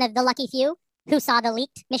happen to be one of the lucky few who saw the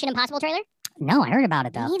leaked Mission Impossible trailer? No, I heard about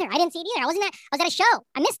it though. Me neither. I didn't see it either. I was at a show.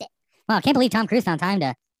 I missed it. Well, I can't believe Tom Cruise found time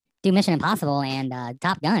to do Mission Impossible and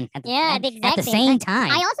Top Gun at the, Yeah, at, the exact at the same same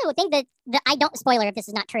time. I also think that I don't spoiler if this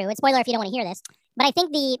is not true. It's spoiler if you don't want to hear this. But I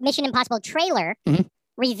think the Mission Impossible trailer Mhm.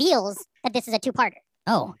 reveals that this is a two-parter.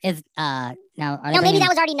 Oh, is now? Are they Now maybe bringing- that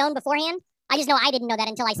was already known beforehand. I just know I didn't know that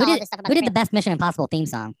until I saw Who all did, this stuff about who did the trailer. best Mission Impossible theme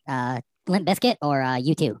song? Limp Bizkit or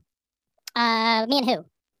U2? Me and who?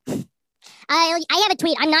 I have a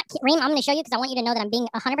tweet. I'm not Reem, I'm going to show you because I want you to know that I'm being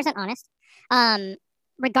 100% honest.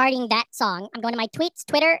 Regarding that song, I'm going to my tweets,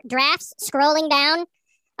 Twitter, drafts, scrolling down.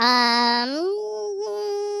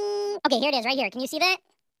 Okay, here it is, right here. Can you see that?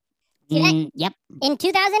 See that? Yep. In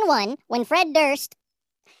 2001, when Fred Durst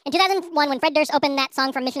opened that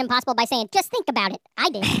song from Mission Impossible by saying, "Just think about it," I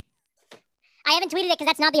did. I haven't tweeted it because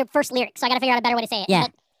that's not the first lyric, so I got to figure out a better way to say it. Yeah.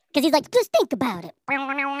 Because he's like, "Just think about it."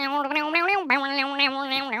 Remember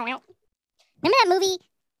that movie?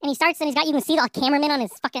 And he starts, and you can see the cameraman on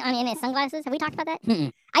his in his sunglasses. Have we talked about that?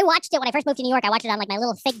 Mm-mm. I watched it when I first moved to New York. I watched it on like my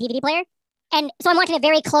little fake DVD player, and so I'm watching it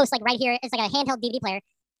very close, like right here. It's like a handheld DVD player,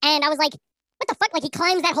 and I was like, "What the fuck?" Like he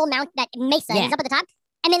climbs that whole that mesa, and Yeah. he's up at the top,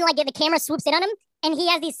 and then like the camera swoops in on him, and he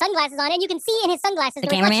has these sunglasses on, and you can see in his sunglasses The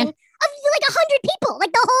the reflection cameraman? of like 100 people,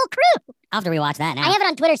 like the whole crew. I'll have to rewatch that now. I have it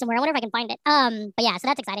on Twitter somewhere. I wonder if I can find it. But yeah, so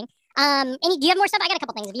that's exciting. Do you have more stuff? I got a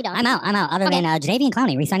couple things if you don't. I'm out. Other Okay. than Jadavian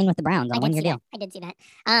Clowney re-signing with the Browns on a one-year deal. I did see that.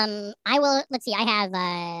 I will. Let's see. I have.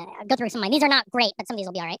 I'll go through some of mine. These are not great, but some of these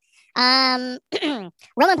will be all right.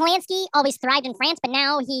 Roman Polanski always thrived in France, but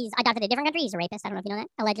now he's adopted a different country. He's a rapist. I don't know if you know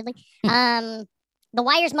that. Allegedly. The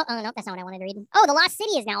Wire's. Oh no, that's not what I wanted to read. Oh, The Lost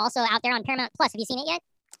City is now also out there on Paramount Plus. Have you seen it yet?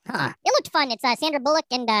 Huh. It looked fun. It's Sandra Bullock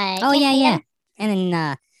and. Oh Ken yeah, Tatum. yeah. And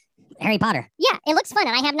then Harry Potter. Yeah, it looks fun,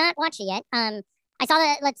 and I have not watched it yet. I saw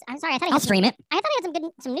that. I'm sorry. I thought I I'll had stream it. I thought I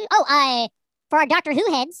had some news. Oh, for our Doctor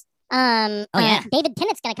Who heads, yeah. David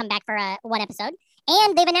Tennant's gonna come back for one episode,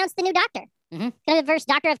 and they've announced the new Doctor. Mhm. Gonna be the first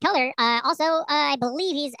Doctor of color. Also, I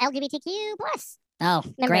believe he's LGBTQ plus. Oh,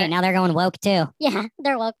 Remember- great. Now they're going woke too. Yeah,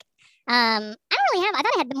 they're woke. I don't really have. I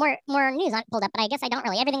thought I had more news pulled up, but I guess I don't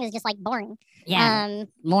really. Everything is just like boring. Yeah.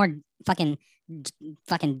 More fucking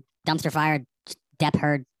dumpster fire, Depp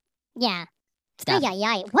heard Yeah. stuff.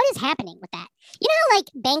 Yeah. What is happening with that? You know how like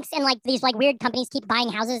banks and like these like weird companies keep buying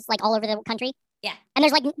houses like all over the country? Yeah. And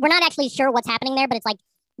there's like we're not actually sure what's happening there, but it's like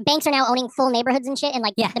banks are now owning full neighborhoods and shit in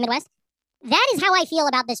like Yeah. the Midwest. That is how I feel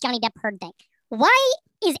about this Johnny Depp Heard thing. Why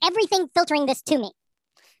is everything filtering this to me?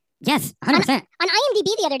 Yes, 100%. On IMDb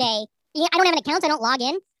the other day, I don't have an account, so I don't log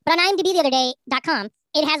in, but on IMDb the other day.com,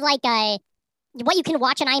 it has like what you can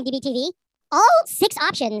watch on IMDb TV. All 6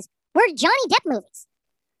 options were Johnny Depp movies.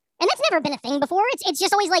 And that's never been a thing before. It's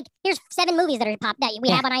just always like, here's 7 movies that we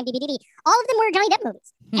Yeah. have on IMDb TV. All of them were Johnny Depp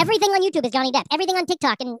movies. Hmm. Everything on YouTube is Johnny Depp. Everything on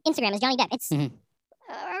TikTok and Instagram is Johnny Depp. It's Mhm.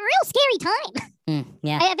 a real scary time.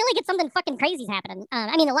 Yeah. I feel like it's something fucking crazy's happening.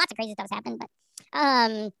 I mean, lots of crazy stuff's happened, but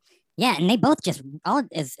Yeah, and they both just all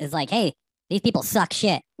is like, hey, these people suck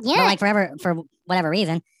shit. yeah. But like for whatever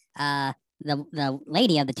reason, the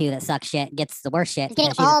lady of the two that sucks shit gets the worst shit. She's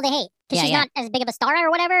getting because all the hate because Yeah, she's yeah. not as big of a star or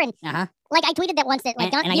whatever. And uh-huh. like I tweeted that once that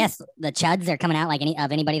like And I guess the chuds are coming out like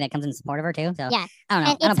anybody that comes in support of her too. So Yeah. I don't know.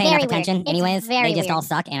 And I don't it's pay enough very weird. attention. It's Anyways, very they just weird. all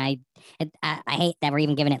suck, and I hate that we're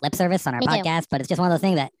even giving it lip service on our Me too. podcast. But it's just one of those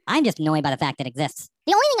things that I'm just annoyed by the fact that it exists,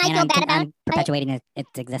 the only thing I and feel I'm, bad about I'm perpetuating its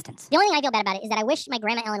existence. the only thing I feel bad about it is that I wish my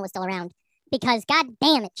grandma Ellen was still around because god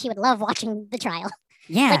damn it, she would love watching the trial.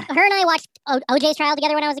 Yeah. Like her and I watched OJ's trial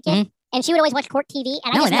together when I was a kid, Mhm. and she would always watch court TV, and I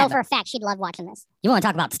Not just only know that, for a fact she'd love watching this. You want to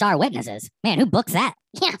talk about star witnesses? Man, who books that?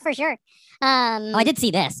 Yeah, for sure. Oh, I did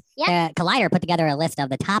see this. Yeah. Collider put together a list of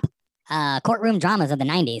the top courtroom dramas of the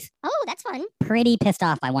 90s. Oh, that's fun. Pretty pissed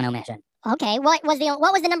off by one omission. Okay, what was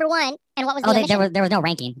the number one and what was the omission? There was no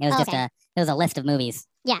ranking. It was just okay. it was a list of movies.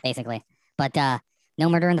 Yeah. Basically. But No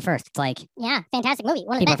Murder in the First. It's like Yeah, fantastic movie.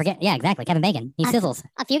 One of the people best. forget. Yeah, exactly. Kevin Bacon. He sizzles.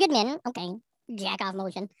 A Few Good Men. Okay, jack off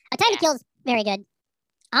motion. A Time to Kill's very good.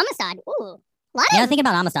 Amistad. Ooh, lot Yeah, I of was thinking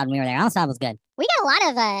about Amistad when we were there. Amistad was good. we got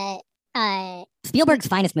a lot of Spielberg's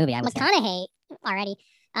finest movie, I would say. McConaughey already.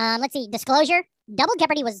 Let's see. Disclosure. Double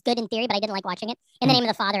Jeopardy was good in theory, but I didn't like watching it. In the Name of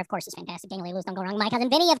the Father, of course, is fantastic. Daniel Day-Lewis, don't go wrong. My Cousin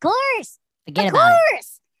Vinny, of course. Forget Of about it.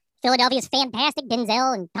 course. Philadelphia's fantastic.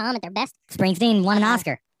 Denzel and Tom at their best. Springsteen won an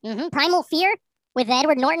Oscar. Primal Fear with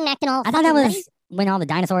Edward Norton acting all. I thought that fucking was when all the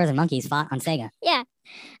dinosaurs and monkeys fought on Sega.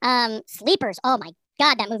 nutty. Sleepers. Oh my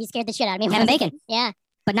god, that movie scared the shit out of me. when Kevin I was a Bacon. kid. Yeah,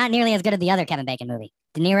 But not nearly as good as the other Kevin Bacon movie.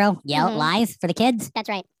 De Niro Mhm. lies for the kids. that's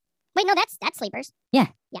right. Wait, no, that's Sleepers. Yeah.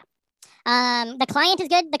 The Client is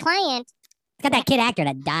good. The Client. It's got that kid actor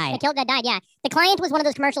that The died. kid that died. Yeah. The Client was one of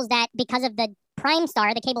those commercials that because of the Prime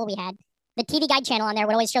Star, the cable we had, the TV Guide channel on there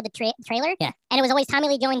would always show the trailer. Yeah. And it was always Tommy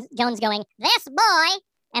Lee Jones going, "This boy,"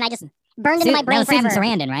 and I just burned into my That brain was Susan forever.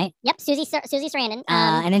 Sarandon, right? Yep, Susie Sarandon.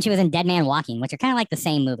 And then she was in Dead Man Walking, which are kind of like the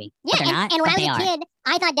same movie. Yeah, but they're not, and when but I they was a are. kid,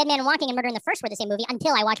 I thought Dead Man Walking and Murder in the First were the same movie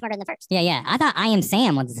until I watched Murder in the First. Yeah. I thought I Am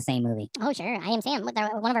Sam was the same movie. Oh, sure. I Am Sam. One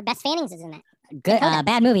of our best fannings is in that. Good, Dakota.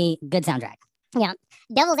 bad movie, good soundtrack.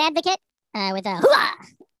 Devil's Advocate with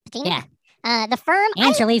Patina. Yeah. The Firm.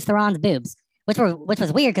 And Charlize Theron's boobs, which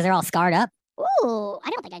was weird because they're all scarred up. Ooh, I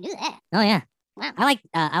don't think I knew that. Oh yeah. Wow. I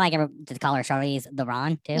like to call her Charlize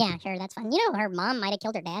Theron too. Yeah, sure. That's fun. You know, her mom might have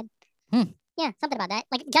killed her dad. Yeah, something about that.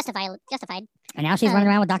 Like Justified. And now she's running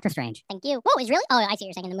around with Doctor Strange. Thank you. Whoa, is really? Oh, I see what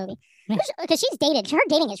you're saying in the movie. Yeah. Because she's dated. Her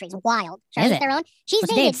dating history is wild. Is Charlize it? Theron. She's Well,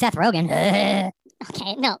 she dated. dated Seth Rogen.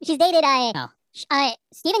 Okay, no, she's dated. Oh.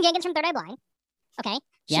 Stephen Jenkins from Third Eye Blind. Okay.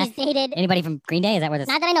 Yeah. She's dated. Anybody from Green Day? Is that where this?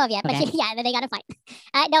 Not that I know of yet, but Okay. they got to fight.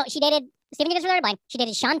 No, she dated Stephen Jenkins from Third Eye Blind. She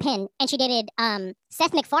dated Sean Penn, and she dated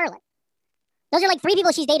Seth MacFarlane. Those are like 3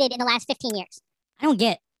 people she's dated in the last 15 years. I don't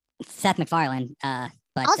get Seth MacFarlane.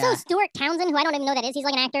 But Also, Stuart Townsend, who I don't even know who that is. He's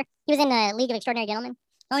like an actor. He was in League of Extraordinary Gentlemen.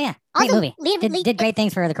 oh yeah, great Also, movie. League Did great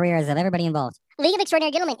things for the careers of everybody involved. of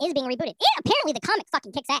Extraordinary Gentlemen is being rebooted. Apparently, the comic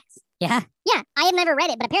fucking kicks ass. Yeah. Yeah, I have never read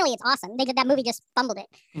it, but apparently it's awesome. That movie just fumbled it.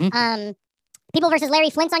 Mhm. People versus Larry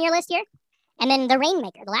Flint's on your list here, and then The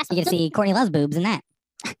Rainmaker, the last You one. get to see Courtney Love's boobs in that.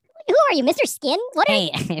 Who are you, Mr. Skin? What are?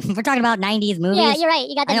 Hey, if we're talking about '90s movies, Yeah, you're right.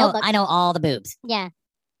 You got the Notebook. I know all the boobs. Yeah.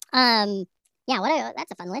 Yeah.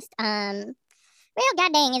 That's a fun list. Well,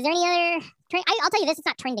 god dang, is there any other? I'll tell you this. It's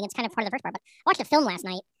not trending. It's kind of part of the first part. But I watched a film last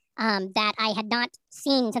night. That I had not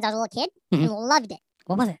seen since I was a little kid Mhm. and loved it.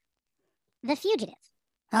 What was it? The Fugitive.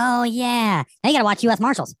 Oh yeah. Now you gotta watch U.S.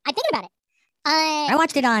 Marshals. I'm thinking about it. I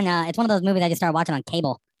watched it on. It's one of those movies I just started watching on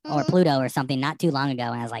cable or Mhm. Pluto or something not too long ago,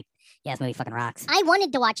 and I was like, yeah, this movie fucking rocks. I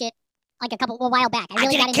wanted to watch it like a while back. I really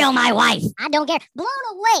got didn't into kill it. my wife. I don't care. Blown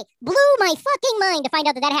away. Blew my fucking mind to find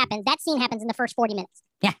out that happens. That scene happens in the first 40 minutes.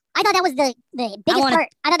 Yeah. I thought that was the biggest wanna- part.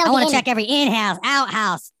 I thought that I was want the to ending. check every in-house,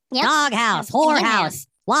 out-house, Yep. dog-house, And whorehouse,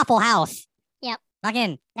 Waffle House. Yep.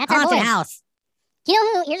 Fucking That's our haunted boy. house. Do you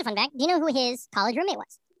know who? Here's a fun fact. Do you know who his college roommate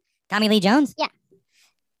was? Tommy Lee Jones? Yeah.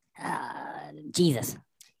 Jesus.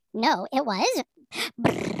 No, it was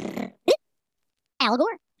Al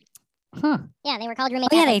Gore. Huh. Yeah, they were college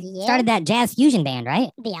roommates. Oh yeah, at, they like, started that jazz fusion band,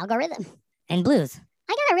 right? the algorithm. And blues.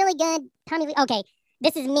 I got a really good Tommy Lee. Okay,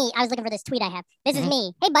 this is me. I was looking for this tweet I have. This is Mhm.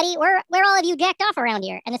 me. Hey, buddy, where all of you jacked off around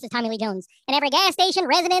here? And this is Tommy Lee Jones. In every gas station,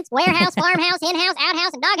 residence, warehouse, farmhouse, in-house,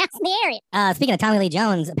 outhouse, and doghouse in the area. Speaking of Tommy Lee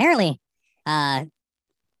Jones, apparently, Men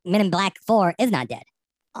in Black 4 is not dead.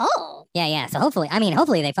 Oh, Yeah. So hopefully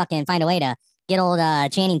they fucking find a way to get old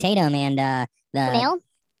Channing Tatum and the Male?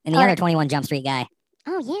 and the Or- other 21 Jump Street guy.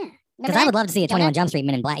 Oh, yeah. Because I would love to see a 21 Jump Street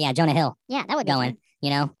Men in Black. Yeah, Jonah Hill Yeah, that would be going. fun. You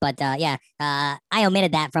know, but I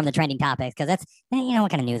omitted that from the trending topics because that's what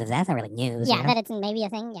kind of news is that? That's not really news. Yeah, you know? that it's maybe a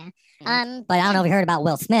thing. Yeah. But I don't know if you heard about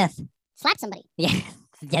Will Smith. Slap somebody. Yeah,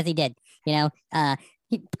 yes, he did. You know,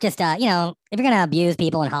 he just if you're gonna abuse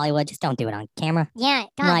people in Hollywood, just don't do it on camera, Yeah.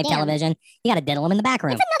 God live damn. television. You gotta diddle them in the back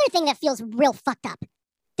room. That's another thing that feels real fucked up.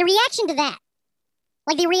 The reaction to that.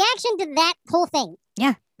 Like the reaction to that whole thing.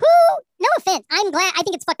 Yeah. Who? No offense. I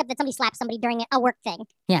think it's fucked up that somebody slapped somebody during a work thing.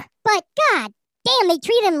 Yeah. But god damn, they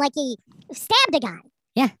treat him like he stabbed a guy.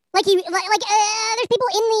 Yeah. Like there's people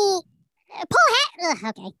in the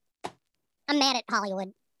okay. I'm mad at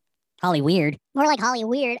Hollywood. Holly Weird. More like Holly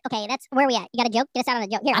Weird. Okay, that's where we at. You got a joke? Get us out on a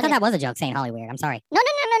joke. Here. I thought that was a joke saying Holly Weird. I'm sorry. No.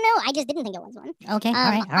 I just didn't think it was one. Okay, all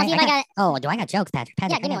right. I'll see if I got. Oh, do I got jokes, Patrick? Yeah,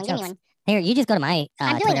 Patrick, give me I one. got Give me jokes. one. Here, you just go to my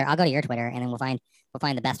I'm doing Twitter. it. I'll go to your Twitter, and then we'll find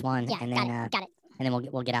the best one, Yeah, and got then it. Got it. and then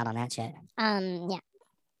we'll get out on that shit. Yeah.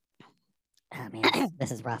 Oh man,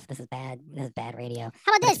 this is rough. This is bad. This is bad radio. How about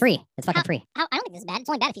But it's this? free. It's fucking free. I don't think this is bad. It's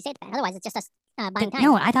only bad if you say it's bad. Otherwise, it's just us buying time.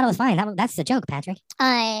 No, I thought it was fine. That's the joke, Patrick.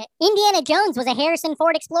 Indiana Jones was a Harrison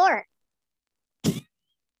Ford Explorer.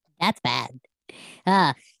 That's bad.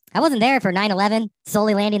 I wasn't there for 9/11,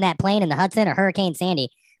 solely landing that plane in the Hudson or Hurricane Sandy.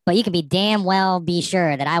 But you can be damn well be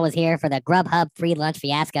sure that I was here for the Grubhub free lunch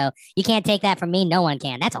fiasco. You can't take that from me. No one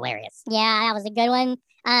can. That's hilarious. Yeah, that was a good one.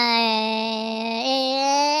 By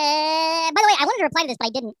the way, I wanted to reply to this, but I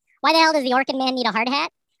didn't. Why the hell does the Orkin man need a hard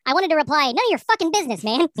hat? I wanted to reply, none of your fucking business,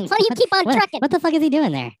 man. Why don't you keep on trucking? What the fuck is he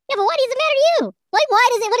doing there? Yeah, but why does it matter to you? Like,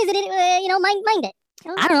 what is it, mind it.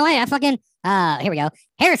 I don't know. I fucking, here we go.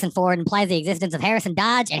 Harrison Ford implies the existence of Harrison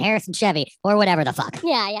Dodge and Harrison Chevy, or whatever the fuck.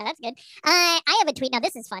 Yeah, that's good. I have a tweet. Now,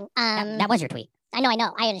 this is fun. That was your tweet. I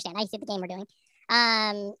know. I understand. I see the game we're doing.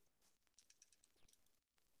 I'm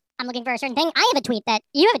looking for a certain thing. I have a tweet that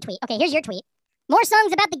you have a tweet. Okay, here's your tweet. More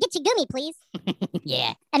songs about the Gitchy Gummy, please.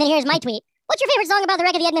 Yeah. And then here's my tweet. What's your favorite song about the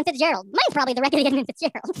wreck of the Edmund Fitzgerald? Mine's probably the wreck of the Edmund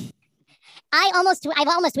Fitzgerald. I've almost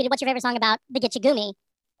tweeted what's your favorite song about the Gitchy Gummy.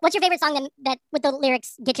 What's your favorite song that with the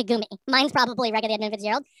lyrics Gitchy Gummy? Mine's probably Wreck of the Edmund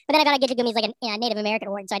Fitzgerald. But then I got a Gitchy Gummy's like a Native American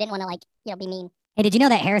award, so I didn't want to be mean. Hey, did you know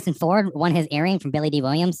that Harrison Ford won his earring from Billy D.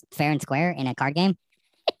 Williams, fair and square, in a card game?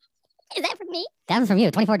 Is that from me? That was from you,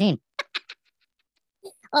 2014.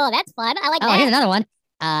 Oh, that's fun. I like Oh, that. here's another one.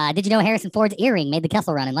 Did you know Harrison Ford's earring made the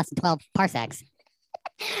Kessel Run in less than 12 parsecs?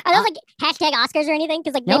 Are those hashtag Oscars or anything?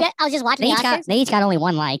 Because Nope. maybe I was just watching the Oscars. They each got only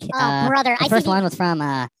one like. Oh, brother. The first one was from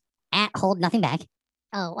at Hold Nothing Back.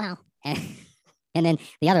 Oh, wow. And then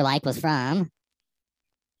the other like was from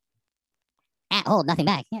at Hold Nothing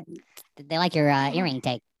Back. Yeah, they like your earring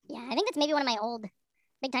take. Yeah, I think that's maybe one of my old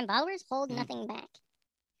big time followers. Hold Nothing Back.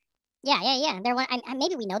 Yeah. They're one.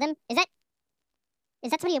 Maybe we know them. Is that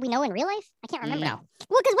somebody we know in real life? I can't remember. No.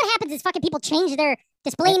 Well, because what happens is fucking people change their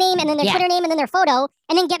display name and then their Yeah. Twitter name and then their photo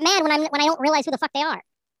and then get mad when I don't realize who the fuck they are.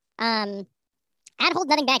 At Hold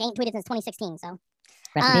Nothing Back ain't tweeted since 2016. So.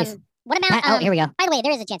 Rest in peace. What about? Here we go. By the way,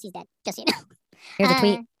 there is a chance he's dead. Just so you know. Here's a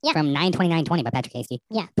tweet Yeah. from 9/29/20 by Patrick Hasty.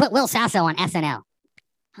 Yeah. Put Will Sasso on SNL.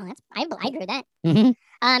 Oh, I agree with that.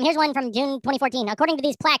 Mm-hmm. Here's one from June 2014. According to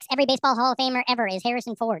these plaques, every baseball Hall of Famer ever is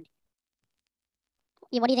Harrison Ford.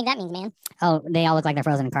 What do you think that means, man? Oh, they all look like they're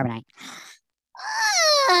frozen in carbonite.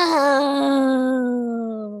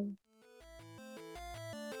 Oh.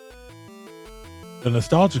 The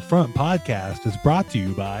Nostalgic Front podcast is brought to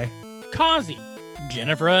you by Kazi,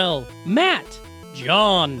 Jennifer L, Matt,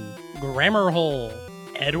 John, Grammar Hole,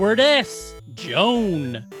 Edward S,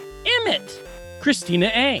 Joan, Emmett,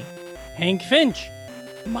 Christina A, Hank Finch,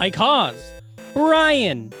 Mike Hawes,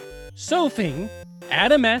 Brian, Sophing,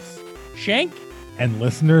 Adam S, Shank, and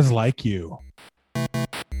listeners like you.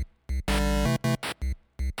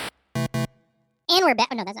 And we're back.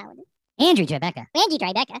 Oh, no, that's not what it is. Andrew Tribeca. Angie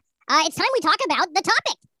Tribeca. It's time we talk about the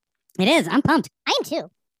topic. It is. I'm pumped. I am too.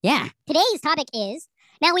 Yeah, Today's topic is,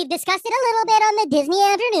 now we've discussed it a little bit on the Disney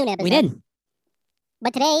Afternoon episode. we did.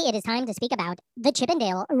 But today it is time to speak about the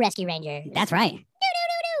Chippendale Rescue Rangers. That's right.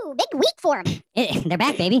 Doo-doo-doo-doo. Big week for them. They're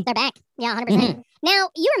back, baby. They're back. Yeah, 100%. Now,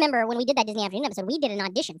 you remember when we did that Disney Afternoon episode, we did an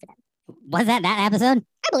audition for them. Was that episode?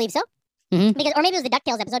 I believe so. Mhm. Because, or maybe it was the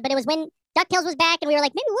DuckTales episode, but it was when DuckTales was back and we were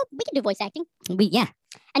like, maybe we can do voice acting. Yeah.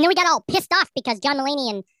 And then we got all pissed off because John Mulaney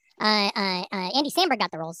and Andy Samberg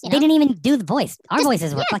got the roles. You know? They didn't even do the voice. Our Just-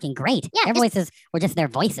 voices were yeah. fucking great. Yeah, Their just- voices were just their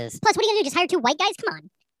voices. Plus, what are you gonna do? Just hire two white guys? Come on.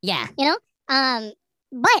 Yeah.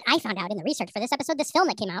 But I found out in the research for this episode, this film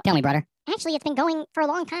that came out, Tell me, brother. actually it's been going for a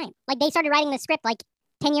long time. Like they started writing the script like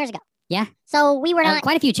 10 years ago. Yeah. So we were not.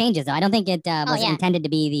 Quite a few changes, though. I don't think it was yeah. intended to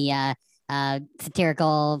be the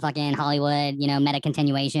satirical fucking Hollywood, meta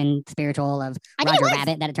continuation spiritual of I think it Roger was.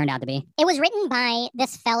 Rabbit that it turned out to be. It was written by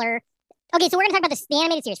this feller. Okay, so we're gonna talk about the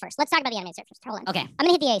animated series first. Let's talk about the animated series first. Hold on. Okay. I'm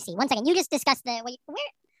gonna hit the AC. 1 second. You just discussed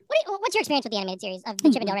what's your experience with the animated series of the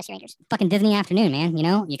Chippendale Rescue Rangers? Fucking Disney afternoon, man.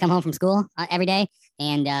 You come home from school every day,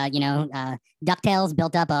 and DuckTales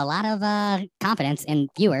built up a lot of confidence in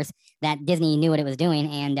viewers that Disney knew what it was doing,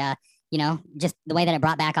 and just the way that it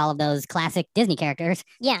brought back all of those classic Disney characters.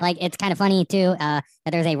 Yeah. Like it's kind of funny too that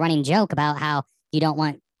there's a running joke about how you don't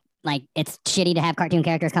want it's shitty to have cartoon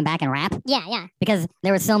characters come back and rap Yeah. because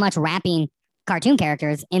there was so much rapping cartoon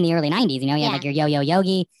characters in the early 90s. You had Yeah. like your Yo-Yo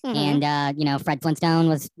Yogi, Mhm. and Fred Flintstone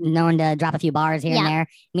was known to drop a few bars here Yeah. and there.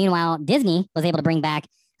 Meanwhile, Disney was able to bring back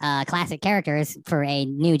classic characters for a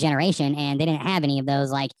new generation, and they didn't have any of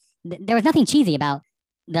those. There was nothing cheesy about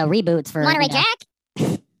the reboots for Monterey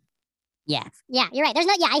Jack. Yeah, Yeah, you're right. There's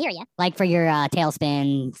no. Yeah, I hear you. like for your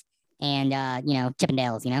Tailspins and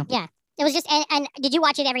Chippendales. It was just. And did you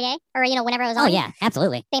watch it every day or whenever it was on? Oh yeah,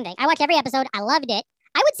 absolutely. Same thing. I watched every episode. I loved it.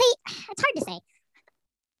 I would say it's hard to say.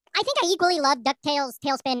 I think I equally love DuckTales,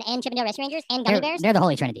 Tailspin, and Chippendale Rescue Rangers and Gummy Bears. They're the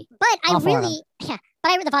Holy Trinity. But I All four of really,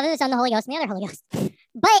 the Father, the Son, the Holy Ghost, and the other Holy Ghost.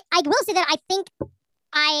 But I will say that I think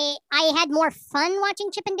I had more fun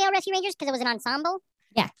watching Chippendale Rescue Rangers because it was an ensemble.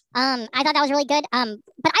 Yeah. I thought that was really good.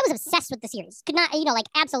 But I was obsessed with the series. Could not, like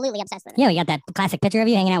absolutely obsessed with it. Yeah, we got that classic picture of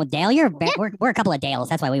you hanging out with Dale. We're a couple of Dales.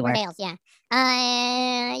 That's why we We're were. Dales, yeah.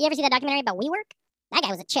 You ever see that documentary about WeWork? That guy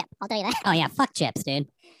was a chip. I'll tell you that. Oh yeah, fuck chips, dude.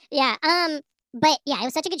 Yeah. But yeah, it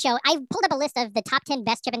was such a good show. I pulled up a list of the top 10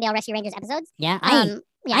 best Chippendale Rescue Rangers episodes. Yeah,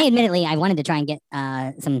 Yeah. I admittedly I wanted to try and get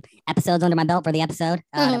some episodes under my belt for the episode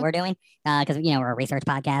that we're doing because we're a research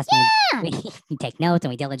podcast. Yeah. We take notes and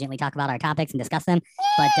we diligently talk about our topics and discuss them.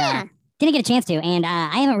 Yeah. But didn't get a chance to, and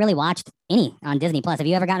I haven't really watched any on Disney Plus. Have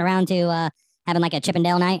you ever gotten around to having like a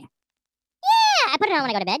Chippendale night? Yeah, I put it on when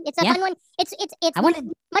I go to bed. It's a fun one. It's I wanted.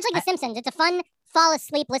 much like The Simpsons. It's a fun fall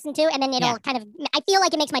asleep listen to, and then it'll kind of. I feel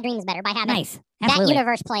like it makes my dreams better by having Nice. that Absolutely.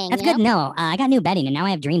 universe playing. That's you good. know? No, I got new bedding, and now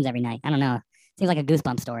I have dreams every night. I don't know. Seems like a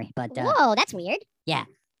goosebump story, but Whoa, that's weird. Yeah.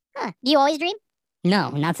 Huh. Do you always dream? no,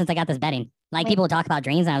 not since I got this bedding. Like Wait. people would talk about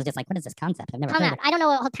dreams, and I was just like, "What is this concept? I've never Time heard out. of it." I don't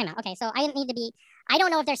know. Time out. Okay, so I didn't need to be. I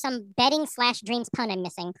don't know if there's some betting/dreams pun I'm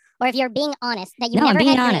missing, or if you're being honest that you No, I'm never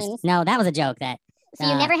being had honest. dreams. No, that was a joke. That So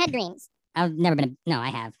you never had dreams, I've never been. No, I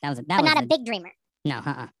have. That was but not a big dreamer. no.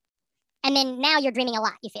 And then now you're dreaming a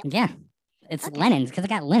lot. You feel. Yeah, it's Okay. Lenin's because I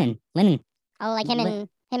got Lenin. Lenin. Oh, like him and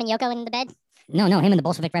Yoko in the bed. No, him in the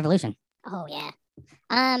Bolshevik Revolution. Oh yeah.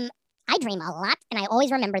 I dream a lot, and I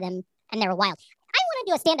always remember them, and they're wild. I want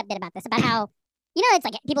to do a stand-up bit about this, about how it's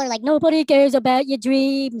like people are like, nobody cares about your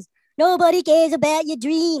dreams. Nobody cares about your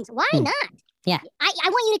dreams. Why not? Yeah. I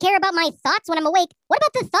want you to care about my thoughts when I'm awake. What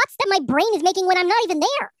about the thoughts that my brain is making when I'm not even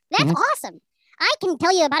there? That's awesome. I can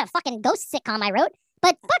tell you about a fucking ghost sitcom I wrote,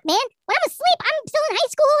 but fuck, man, when I'm asleep, I'm still in high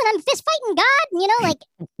school and I'm fist fighting God. Like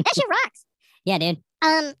that shit rocks. Yeah, dude.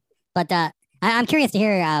 But I'm curious to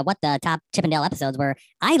hear what the top Chippendale episodes were.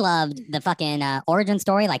 I loved the fucking origin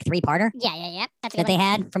story, like 3-parter Yeah. That's a that good they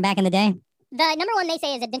had from back in the day. The number one they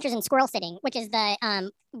say is Adventures in Squirrel Sitting, which is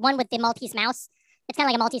the one with the Maltese mouse. It's kind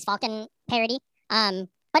of like a Maltese Falcon parody.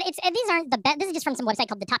 But these aren't the best. This is just from some website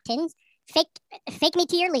called the Top Tens. Fake Me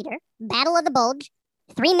to Your Leader, Battle of the Bulge,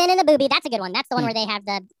 3 Men and a Booby. That's a good one. That's the one where they have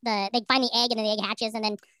they find the egg and then the egg hatches and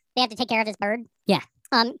then they have to take care of this bird. Yeah.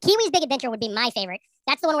 Kiwi's Big Adventure would be my favorite.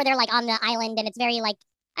 That's the one where they're like on the island and it's very like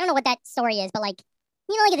I don't know what that story is, but like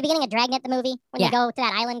like at the beginning of Dragnet the movie when Yeah. you go to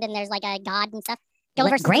that island and there's like a god and stuff. Go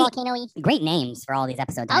What- versus great. volcano-y. Great names for all these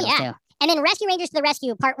episode Oh, titles yeah. too. And then Rescue Rangers to the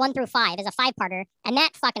Rescue, part 1 through 5, is a 5-parter, and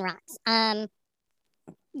that fucking rocks.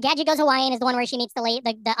 Gadget Goes Hawaiian is the one where she meets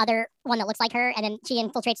the other one that looks like her, and then she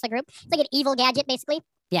infiltrates the group. It's like an evil Gadget, basically.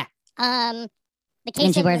 Yeah. The case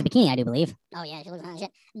And she of, wears a bikini, I do believe. oh yeah, she looks like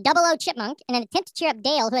shit. Double O Chipmunk, in an attempt to cheer up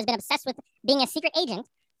Dale, who has been obsessed with being a secret agent.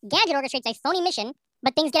 Gadget orchestrates a phony mission,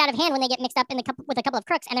 but things get out of hand when they get mixed up with a couple of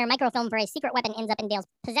crooks, and their microfilm for a secret weapon ends up in Dale's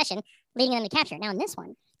possession, leading them to capture. Now in this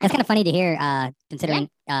one, It's kind of funny to hear, considering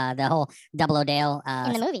the whole Double O Dale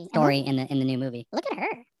in the movie, story in the new movie. look at her.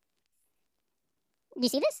 Do you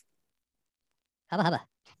see this? Hubba hubba.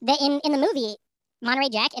 In the movie, Monterey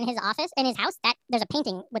Jack in his office, in his house, there's a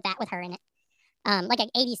painting with her in it, like an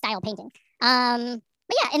 80s style painting.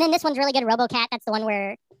 But yeah, and then this one's really good. RoboCat. That's the one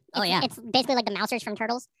where it's basically like the Mousers from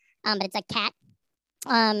Turtles, but it's a cat.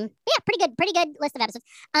 Yeah, pretty good list of episodes.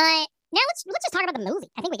 Now let's just talk about the movie.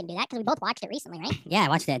 I think we can do that because we both watched it recently, right? Yeah, I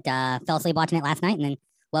watched it. Fell asleep watching it last night, and then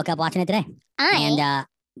woke up watching it today. And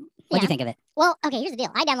what'd you think of it? Well, okay, here's the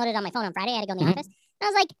deal. I downloaded it on my phone on Friday. I had to go in the office. And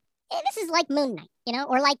I was like, this is like Moon Knight,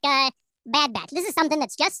 or like Bad Batch. This is something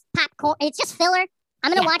that's just popcorn. It's just filler.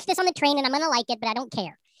 I'm going to watch this on the train and I'm going to like it, but I don't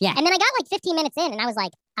care. Yeah. And then I got like 15 minutes in and I was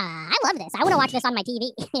like, I love this. I want to watch this on my TV.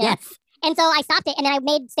 Yes. And so I stopped it and then I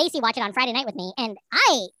made Stacy watch it on Friday night with me. And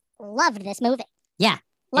I loved this movie. Yeah.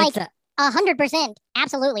 Like It's, 100%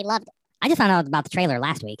 absolutely loved it. I just found out about the trailer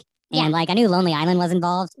last week. Yeah. And like I knew Lonely Island was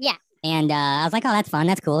involved. Yeah. And I was like, oh, that's fun.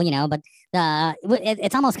 That's cool, but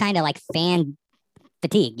it's almost kind of like fan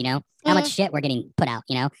fatigue, how much shit we're getting put out,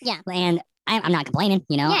 Yeah. And I'm not complaining,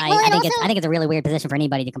 well, I and think also- I think it's a really weird position for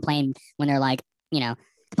anybody to complain when they're like,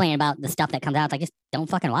 complaining about the stuff that comes out. It's like, just don't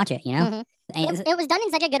fucking watch it, Mhm. And It was done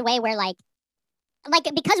in such a good way where like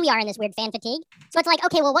because we are in this weird fan fatigue. So it's like,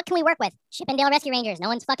 okay, well, what can we work with? Chippendale Rescue Rangers. No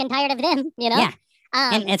one's fucking tired of them, Yeah.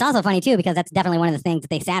 Um, and it's also funny too because that's definitely one of the things that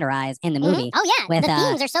they satirize in the mhm. movie. Oh yeah, with, the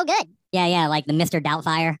themes are so good. Yeah, like the Mr.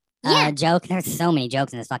 Doubtfire Yeah. joke. There's so many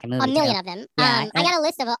jokes in this fucking movie. A million too. of them. Yeah, I got a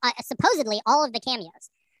list of supposedly all of the cameos.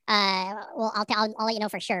 Well, I'll let you know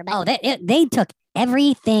for sure. But Oh, they took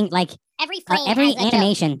everything, like every frame, every has a joke.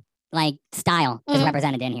 animation like style is Mhm.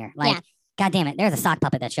 represented in here. Like, Yeah. God damn it, there's a sock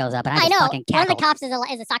puppet that shows up, and I I just know. fucking One of cackle. the cops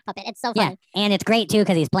is a sock puppet. It's so Yeah, funny. and it's great too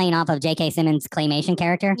because he's playing off of J.K. Simmons' claymation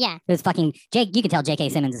character. Yeah. Who's fucking Jake? You can tell J.K.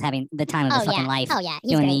 Simmons is having the time of his fucking life. Oh yeah.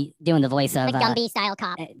 He's great. doing the voice of The Gumby style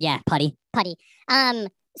cop. Putty. Putty.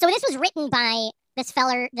 So this was written by this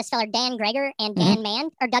feller Dan Greger and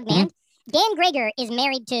Mm-hmm. Doug Mand. Dan Greger is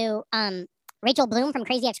married to Rachel Bloom from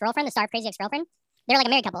Crazy Ex-Girlfriend, the star of Crazy Ex-Girlfriend. They're like a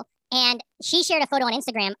married couple, and she shared a photo on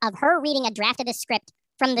Instagram of her reading a draft of this script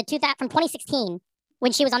from 2016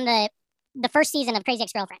 when she was on the first season of Crazy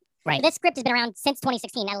Ex-Girlfriend. Right. So this script has been around since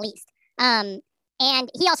 2016 at least. And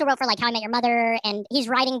he also wrote for like How I Met Your Mother, and he's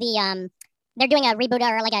writing they're doing a reboot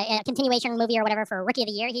or like a continuation movie or whatever for Rookie of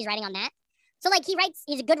the Year. He's writing on that. So like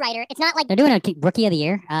he's a good writer. It's not like They're doing a Rookie of the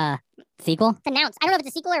Year sequel. it's announced. I don't know if it's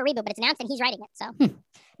a sequel or a reboot, but it's announced and he's writing it. So,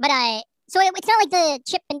 but so it's not like the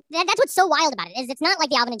Chip and that's what's so wild about it is it's not like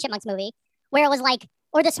the Alvin and Chipmunks movie where it was like,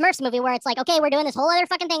 or the Smurfs movie where it's like, okay, we're doing this whole other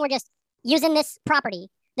fucking thing. We're just using this property.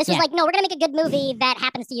 This was like, no, we're gonna make a good movie that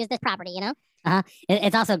happens to use this property. You know?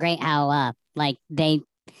 It's also great how like they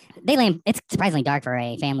it's surprisingly dark for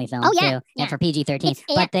a family film Oh, yeah, too, yeah. and for PG-13.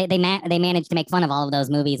 But they managed to make fun of all of those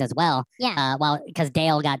movies as well. Yeah. Because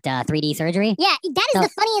Dale got 3D surgery. Yeah, that is the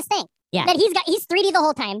funniest thing. Yeah. That he's 3D the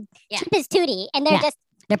whole time. Yeah. Chip is 2D, and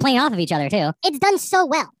They're playing off of each other too. it's done so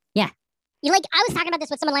well. Yeah. You like I was talking about this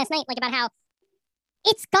with someone last night, like about how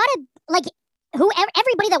it's gotta like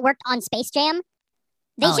everybody that worked on Space Jam,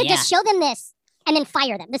 they should just show them this and then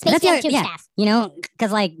fire them. The Space Jam 2 staff. You know,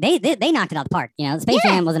 because like they knocked it out of the park. You know, Space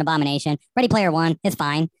Jam was an abomination. Ready Player One is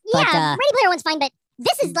fine. Yeah, but, Ready Player One's fine, but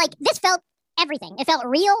this felt everything. It felt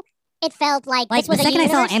real. It felt like this was the second a I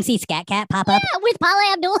universe. saw MC Scat Cat pop up, with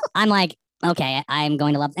Paula Abdul. I'm like, okay, I'm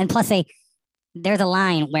going to love. And plus, there's a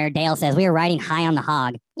line where Dale says, "We were riding high on the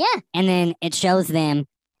hog." Yeah. And then it shows them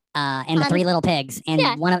and the three little pigs,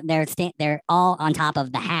 and one of they're all on top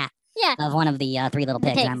of the hat of one of the three little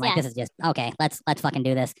pigs. And I'm like, this is just okay. Let's fucking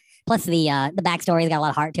do this. Plus the backstory's got a lot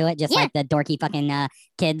of heart to it, just like the dorky fucking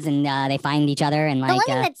kids, and they find each other and like. The one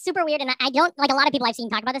thing that's super weird, and I don't like a lot of people I've seen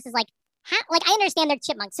talk about this is like, like I understand they're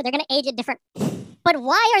chipmunks, so they're gonna age at different. But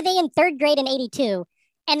why are they in third grade in '82,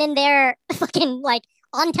 and then they're fucking like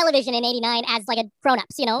on television in '89 as like a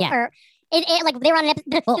grown-ups, you know? Yeah. Or like they were on the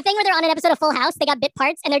thing where they're on an episode of Full House. They got bit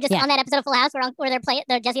parts, and they're just on that episode of Full House where they're playing.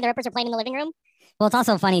 Jesse the Rippers are playing in the living room. Well, it's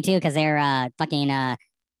also funny too because they're fucking.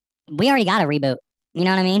 We already got a reboot. You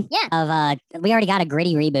know what I mean? Yeah. We already got a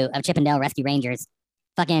gritty reboot of Chip and Dale Rescue Rangers,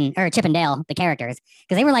 or Chip and Dale the characters,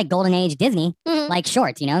 because they were like golden age Disney like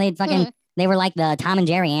shorts. You know, they fucking they were like the Tom and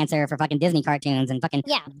Jerry answer for fucking Disney cartoons, and fucking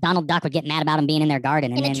Donald Duck would get mad about them being in their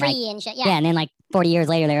garden, and in then the tree like and shit. yeah, and then like 40 years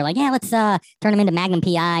later they were like, yeah, let's turn them into Magnum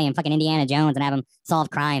PI and fucking Indiana Jones and have them solve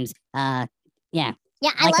crimes. Yeah.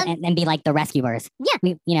 Yeah, and be like the rescuers.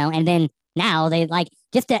 Yeah. You know, and then now they like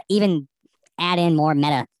just to even add in more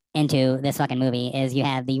meta into this fucking movie is you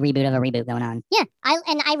have the reboot of a reboot going on. Yeah,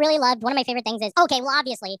 I really loved one of my favorite things is okay. Well,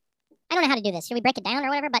 obviously, I don't know how to do this. Should we break it down or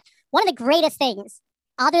whatever? But one of the greatest things,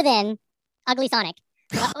 other than Ugly Sonic,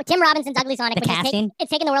 Tim Robinson's Ugly Sonic, The casting? It's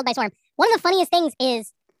taken the world by storm. One of the funniest things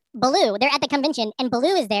is Baloo. They're at the convention and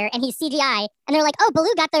Baloo is there and he's CGI and they're like, oh,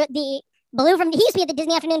 Baloo got the Baloo from he used to be at the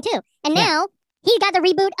Disney Afternoon too, and now he got the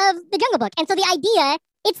reboot of the Jungle Book. And so the idea,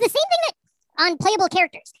 it's the same thing that on playable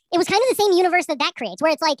characters. It was kind of the same universe that creates,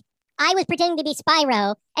 where it's like I was pretending to be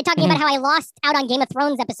Spyro and talking about how I lost out on Game of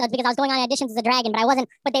Thrones episodes because I was going on auditions as a dragon, but I wasn't.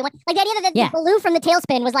 But they went like the idea that Baloo from the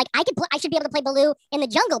Tailspin was like I should be able to play Baloo in the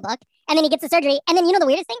Jungle Book, and then he gets the surgery, and then you know the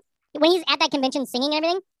weirdest thing when he's at that convention singing and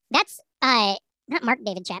everything. That's not Mark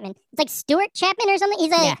David Chapman. It's like Stuart Chapman or something.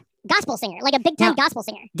 He's a gospel singer, like a big time gospel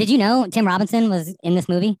singer. Did you know Tim Robinson was in this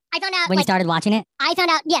movie? I found out when you started watching it. I found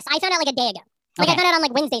out. Yes, I found out like a day ago. Like I found out on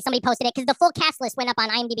like Wednesday, somebody posted it because the full cast list went up on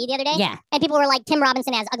IMDb the other day. Yeah, and people were like Tim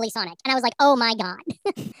Robinson as Ugly Sonic, and I was like, oh my god.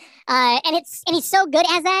 And he's so good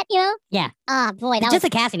as that, you know. Yeah. Oh boy, the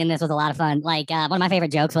casting in this was a lot of fun. Like one of my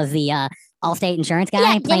favorite jokes was the Allstate insurance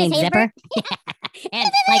guy playing Zipper.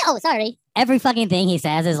 And like, oh, sorry. Every fucking thing he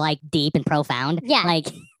says is like deep and profound. Yeah. Like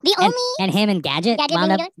the only and him and Gadget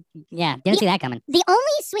wound up. Yeah, didn't see that coming. The only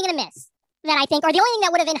swing and a miss that I think, or the only thing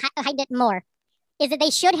that would have been hyped it more, is that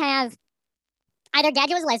they should have either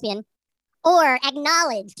Gadget was lesbian or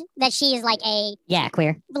acknowledged that she is like a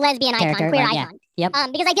queer lesbian character, icon, queer like, icon. Yep.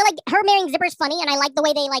 Because I feel like her marrying Zipper's funny, and I like the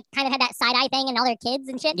way they like kind of had that side eye thing and all their kids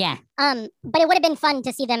and shit. Yeah. But it would have been fun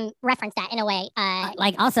to see them reference that in a way.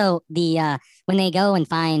 Like also the when they go and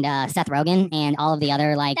find Seth Rogen and all of the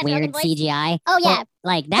other like Seth weird Rogen voice? CGI. Oh yeah. Well,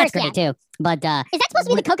 like that's great too. But is that supposed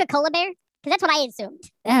to be the Coca-Cola bear? Because that's what I assumed.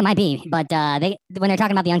 Yeah, it might be, but when they're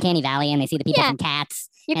talking about the uncanny valley and they see the people Yeah. from Cats,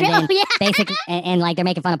 You're and then yeah. basically, and like they're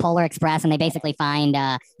making fun of Polar Express, and they basically find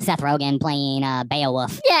Seth Rogen playing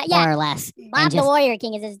Beowulf, Yeah, yeah. more or less. Bob and the just- Warrior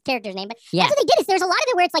King is his character's name. But Yeah. that's what they did. Is there's a lot of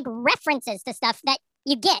it where it's like references to stuff that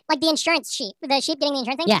you get, like the insurance sheep, the sheep getting the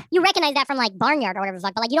insurance thing. Yeah. You recognize that from like Barnyard or whatever the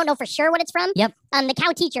fuck, but like you don't know for sure what it's from. Yep. The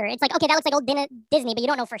cow teacher, it's like, okay, that looks like old Disney, but you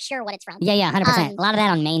don't know for sure what it's from. Yeah, 100%. Um, A lot of that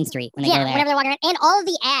on Main Street when they go Yeah, there. whenever they're walking around. And all of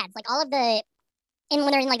the ads, like all of the, when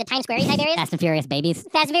they're in like the Times Square type areas. Fast and Furious babies.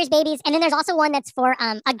 Fast and Furious babies. And then there's also one that's for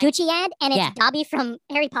a Gucci ad, and it's Yeah. Dobby from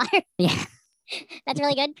Harry Potter. Yeah. That's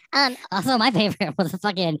really good. Also, my favorite was the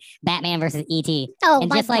fucking Batman versus E.T. Oh And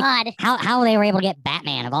my just, like, god. How they were able to get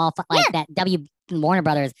Batman of all that Warner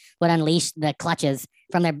Brothers would unleash the clutches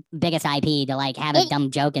from their biggest IP to like have a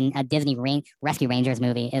dumb joke in a Disney Rescue Rangers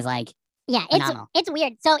movie is like Yeah, phenomenal. it's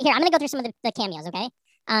weird. So here, I'm gonna go through some of the cameos, okay?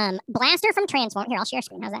 Blaster from Transformers. Here, I'll share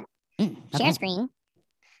screen. How's that? Share okay. screen.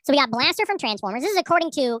 So we got Blaster from Transformers. This is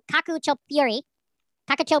according to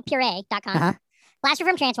kakuchopure.com. Uh-huh. Blaster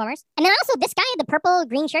from Transformers. And then also this guy, the purple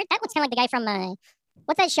green shirt, that looks kind of like the guy from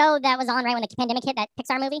what's that show that was on right when the pandemic hit, that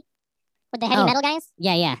Pixar movie? With the heavy Oh. metal guys?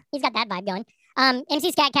 Yeah. He's got that vibe going.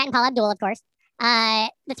 MC Scat Cat and Paul Abdul, of course.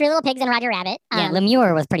 The Three Little Pigs and Roger Rabbit. Yeah,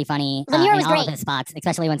 Lemure was pretty funny. Lemure in was all great. of his spots,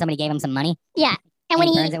 especially when somebody gave him some money. Yeah. And And when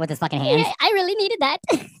he he burns it with his fucking hands. I really needed that.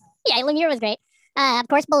 Yeah, Lemure was great. Of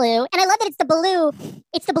course, Baloo, and I love that it's the Baloo.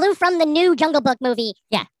 It's the Baloo from the new Jungle Book movie.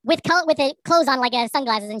 Yeah, with the clothes on, like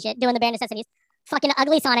sunglasses and shit, doing the bare necessities. Fucking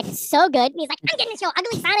ugly Sonic, so good. And he's like, I'm getting this show,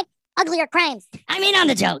 Ugly Sonic, Uglier Crimes. I'm in on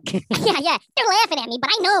the joke. yeah, they're laughing at me, but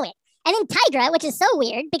I know it. And then Tigra, which is so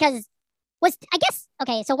weird because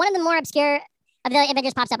so one of the more obscure of the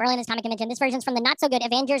Avengers pops up early in this comic convention. This version's from the not so good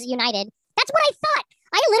Avengers United. That's what I thought.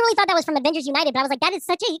 I literally thought that was from Avengers United, but I was like, that is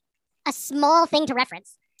such a small thing to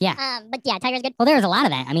reference. Yeah. But yeah, Tiger's good. Well, there was a lot of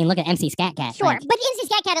that. I mean, look at MC Scat Cat. Sure, like- but MC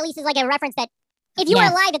Scat Cat at least is like a reference that if you were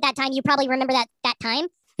alive at that time, you probably remember that time.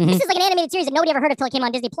 Mhm. This is like an animated series that nobody ever heard of until it came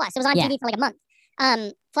on Disney Plus. It was on Yeah. TV for like a month.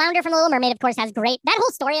 Flounder from The Little Mermaid, of course, has great that whole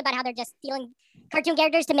story about how they're just stealing cartoon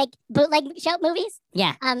characters to make bootleg show movies.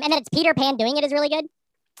 Yeah. And then it's Peter Pan doing it is really good.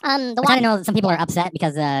 Which I don't know. Some people are upset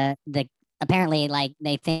because the apparently like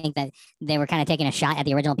they think that they were kind of taking a shot at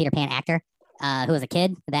the original Peter Pan actor. Who was a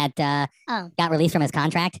kid that got released from his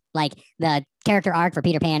contract. Like the character arc for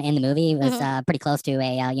Peter Pan in the movie was pretty close to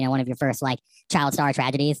a one of your first like child star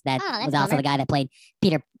tragedies. That was also the guy that played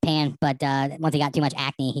Peter Pan, but once he got too much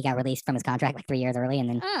acne, he got released from his contract like 3 years early, and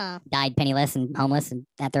then died penniless and homeless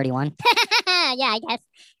at 31. Yeah, I guess.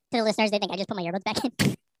 To the listeners, they think I just put my earbuds back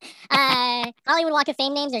in. Hollywood Walk of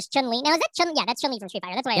Fame names. There's Chun-Li. Now, is that Chun? Yeah, that's Chun-Li from Street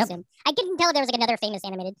Fighter. That's what I assumed. I couldn't tell there was like another famous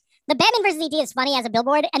animated. The Batman vs. E.T. is funny as a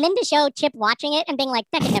billboard, and then to show Chip watching it and being like,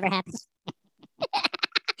 that could never happen.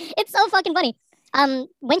 It's so fucking funny.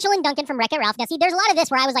 Winchell and Duncan from Wreck-It Ralph. Now, see, there's a lot of this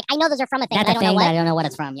where I was like, I know those are from a thing, That's but I a don't know thing, what. but I don't know what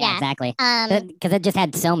it's from. Yeah, exactly. Because it just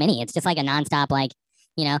had so many. It's just like a nonstop, like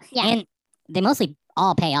and they mostly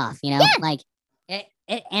all pay off. Like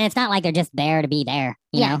and it's not like they're just there to be there.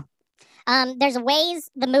 You know. There's Ways,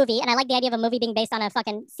 the movie, and I like the idea of a movie being based on a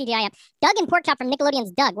fucking CGI app. Doug and Porkchop from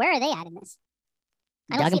Nickelodeon's Doug. Where are they at in this?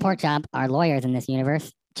 Doug and Porkchop are lawyers in this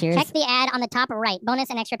universe. Cheers. Check the ad on the top right. Bonus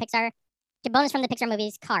and extra Pixar. Bonus from the Pixar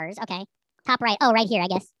movies, Cars. Okay. Top right. Oh, right here, I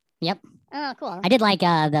guess. Yep. Oh, cool. I did like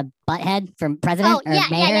the Butthead from President or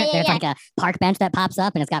Mayor. There's like a park bench that pops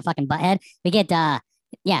up and it's got fucking Butthead. We get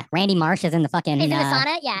Randy Marsh is in the fucking Is in the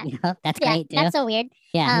sauna? Yeah. That's great too. That's so weird.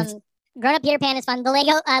 Yeah. Grown Up Peter Pan is fun. The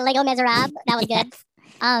Lego Miserable, that was good.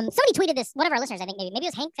 Somebody tweeted this. One of our listeners, I think maybe it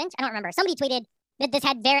was Hank Finch. I don't remember. Somebody tweeted that this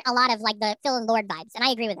had a lot of like the Phil and Lord vibes, and I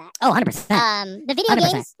agree with that. Oh, 100%. The video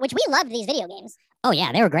 100%. games, which we loved these video games. Oh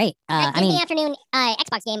yeah, they were great. That I mean, Disney Afternoon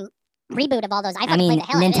Xbox game reboot of all those. I I mean, played the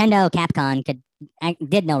hell out of it. Nintendo, Capcom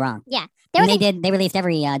did no wrong. Yeah, They released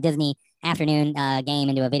every Disney Afternoon game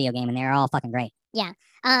into a video game, and they're all fucking great. Yeah.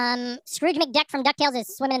 Scrooge McDuck from DuckTales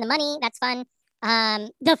is swimming in the money. That's fun.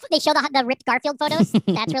 They show the ripped Garfield photos.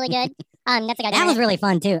 That's really good. That's the guy. That was really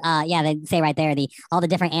fun too. Yeah, they say right there all the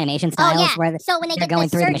different animation styles. Oh yeah. Where So when they they're get going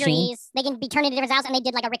the through the machine. surgeries, they can be turned into different styles. And they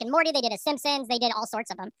did like a Rick and Morty. They did a Simpsons. They did all sorts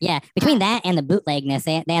of them. Yeah, between that and the bootlegness,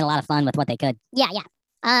 they had a lot of fun with what they could. Yeah.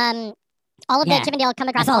 All of the Chippendale come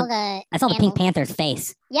across all the. I saw the Pink Panther's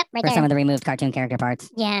face. Yep, right for there. some of the removed cartoon character parts.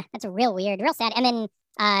 Yeah, that's real weird, real sad. And then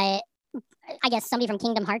I guess somebody from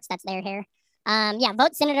Kingdom Hearts. That's their hair.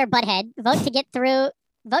 Vote Senator Butthead. Vote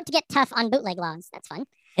to get tough on bootleg laws. That's fun.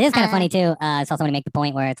 It is kind of funny too. I saw somebody make the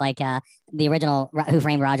point where it's like the original Who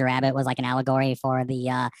Framed Roger Rabbit was like an allegory for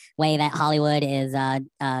the way that Hollywood is,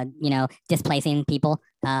 displacing people.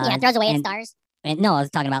 Throws away its stars. And, no, I was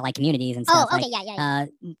talking about like communities and stuff. Oh, okay,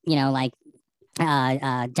 like, like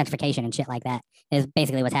gentrification and shit like that is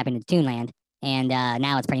basically what's happening to Toonland. And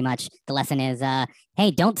now it's pretty much the lesson is,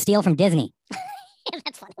 hey, don't steal from Disney.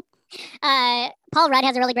 That's funny. Paul Rudd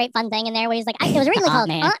has a really great fun thing in there where he's like, it was originally called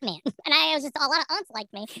Ant-Man. And I was just, a lot of aunts like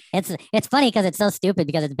me. It's funny because it's so stupid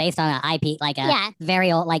because it's based on an IP, like a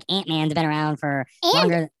very old, like Ant-Man's been around for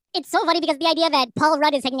longer. It's so funny because the idea that Paul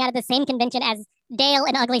Rudd is hanging out at the same convention as Dale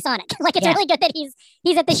and Ugly Sonic. Like, it's really good that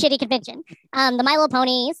he's at the shitty convention. The My Little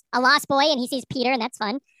Ponies, a lost boy, and he sees Peter, and that's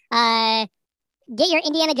fun. Get your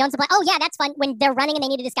Indiana Jones supply. Oh, yeah, that's fun. When they're running and they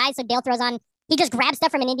need a disguise, so Dale throws on, he just grabs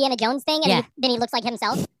stuff from an Indiana Jones thing, and then he looks like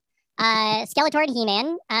himself. Skeletor and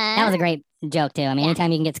He-Man. That was a great joke, too. I mean,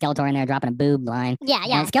 anytime you can get Skeletor in there dropping a boob line.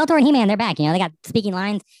 Yeah. Skeletor and He-Man, they're back. You know, they got speaking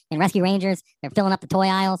lines in Rescue Rangers. They're filling up the toy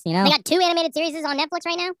aisles, you know. They got 2 animated series on Netflix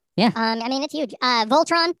right now. Yeah. I mean, it's huge.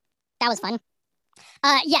 Voltron, that was fun.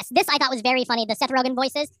 Yes, this I thought was very funny. The Seth Rogen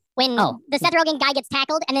voices. When the Seth Rogen guy gets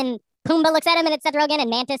tackled and then Pumbaa looks at him and it's Seth Rogen and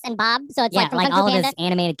Mantis and Bob. So it's like from Kung Fu all Panda. of his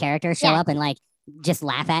animated characters show up and like just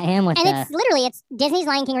laugh at him with it's Disney's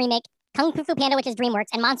Lion King remake, Kung Fu Panda, which is DreamWorks,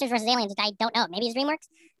 and Monsters vs. Aliens, which I don't know. Maybe it's DreamWorks,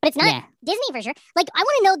 but it's not Disney for sure. Like, I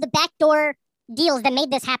want to know the backdoor deals that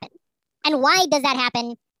made this happen, and why does that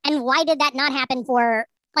happen, and why did that not happen for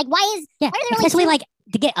like why are there especially like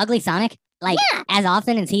to get Ugly Sonic like as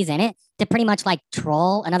often as he's in it to pretty much like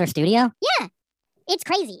troll another studio. Yeah, it's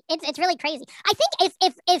crazy. It's really crazy. I think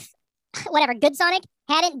if whatever Good Sonic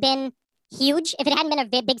hadn't been huge, if it hadn't been a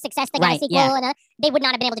big success that got a sequel, and they would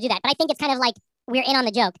not have been able to do that. But I think it's kind of like we're in on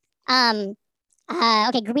the joke. Okay,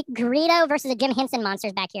 Greedo versus a Jim Henson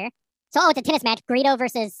monster's back here. So, it's a tennis match. Greedo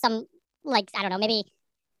versus some, like, I don't know, maybe,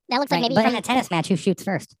 that looks like maybe But in a tennis match, who shoots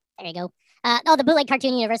first? There you go. The bootleg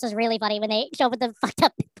cartoon universe was really funny when they show up with the fucked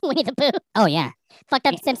up Winnie the Pooh. Oh, yeah. Fucked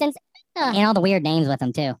up Simpsons. And all the weird names with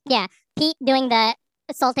them, too. Yeah. Pete doing the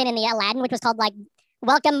Sultan in the Aladdin, which was called, like,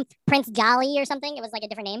 Welcome Prince Jolly or something. It was, like, a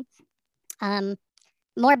different name.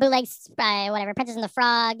 More bootlegs, whatever. Princess and the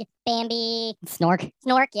Frog, Bambi. Snork,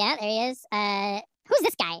 yeah, there he is. Who's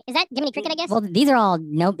this guy? Is that Jiminy Cricket, I guess? Well, these are all,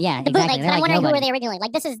 the exactly. Bootlegs, but I'm wondering who were they originally.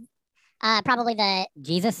 Like, this is probably the...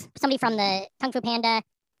 Jesus? Somebody from the Kung Fu Panda.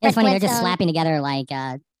 It's funny, they're just slapping together, like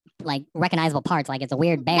recognizable parts, like it's a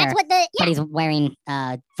weird bear, That's what but he's wearing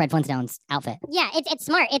Fred Flintstone's outfit. Yeah, it's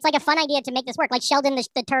smart. It's like a fun idea to make this work. Like Sheldon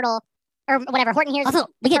the turtle, or whatever, Horton here's also,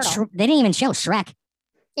 they didn't even show Shrek.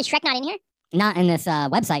 Is Shrek not in here? Not in this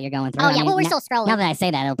website you're going through. Oh, yeah, well, we're still scrolling. Now that I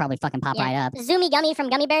say that, it'll probably fucking pop right up. Zoomy Gummy from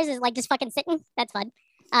Gummy Bears is like just fucking sitting. That's fun.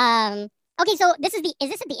 Okay, so is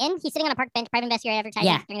this at the end? He's sitting on a park bench, private investigator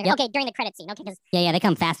advertising. Yeah. Okay, during the credit scene. Okay, they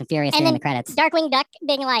come fast and furious during the credits. Darkwing Duck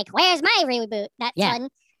being like, "Where's my reboot?" That's fun.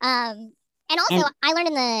 And also, I learned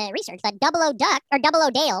in the research that Double O Duck or Double O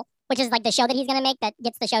Dale, which is like the show that he's gonna make that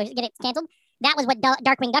gets the show canceled. That was what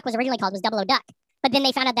Darkwing Duck was originally called, was Double O Duck. But then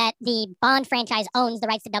they found out that the Bond franchise owns the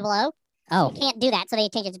rights to Double O. Oh. You can't do that, so they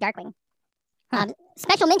changed it to Darkwing.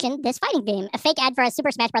 Special mention, this fighting game, a fake ad for a Super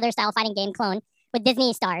Smash Brothers style fighting game clone with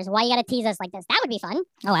Disney stars. Why you gotta tease us like this? That would be fun.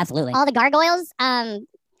 Oh, absolutely. All the gargoyles. I'm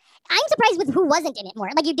surprised with who wasn't in it more.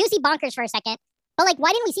 Like, you do see Bonkers for a second, but like,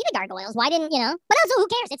 why didn't we see the gargoyles? Why didn't, But also, who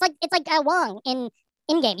cares? It's like Wong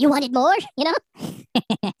in game. You wanted more,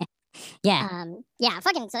 Yeah.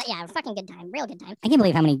 Fucking good time. Real good time. I can't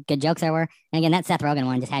believe how many good jokes there were. And again, that Seth Rogen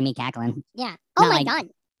one just had me cackling. Yeah. Oh my God.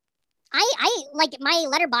 I like, my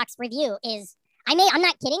Letterboxd review is, I'm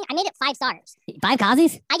not kidding, I made it 5 stars. 5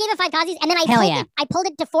 Kazi's? I gave it 5 Kazi's, and then I pulled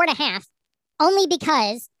it to 4.5, only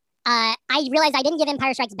because I realized I didn't give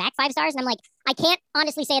Empire Strikes Back 5 stars, and I'm like, I can't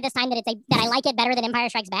honestly say at this time that that I like it better than Empire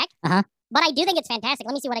Strikes Back. But I do think it's fantastic.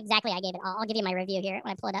 Let me see what exactly I gave it. I'll give you my review here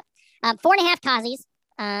when I pull it up. 4.5 Kazi's.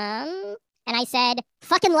 And I said,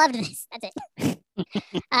 fucking loved this. That's it.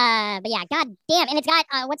 But yeah, god damn. And it's got,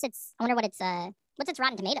 what's its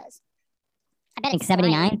Rotten Tomatoes? I bet it's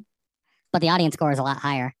 79. But the audience score is a lot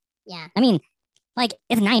higher. Yeah. I mean, like,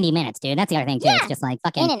 it's 90 minutes, dude. That's the other thing, too. Yeah. It's just like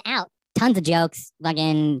fucking... in and out. Tons of jokes.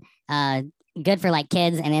 Fucking good for, like,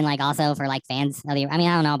 kids. And then, like, also for, like, fans. I mean, I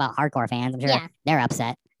don't know about hardcore fans. I'm sure they're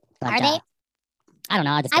upset. But, are they? I don't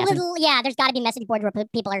know. There's got to be message boards where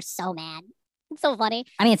people are so mad. It's so funny.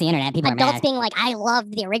 I mean, it's the internet. People are mad. Adults being like, I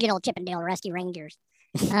loved the original Chip and Dale Rescue Rangers.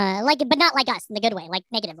 But not like us in the good way, like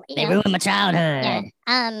negatively. They ruined my childhood.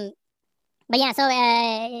 Yeah. But yeah, so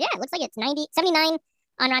it looks like it's 79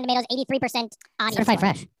 on Rotten Tomatoes, 83% audience. Certified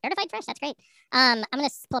fresh. Certified fresh. That's great. I'm gonna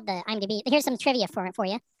pull up the IMDb. Here's some trivia for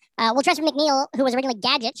you. Well, Tressa McNeil, who was originally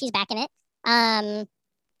Gadget, she's back in it.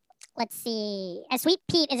 Let's see. As Sweet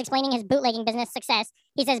Pete is explaining his bootlegging business success,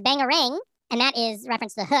 he says "bangarang," and that is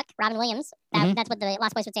reference to Hook, Robin Williams. That's what the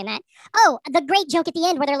Lost Boys would say in that. Oh, the great joke at the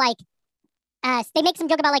end where they're like, they make some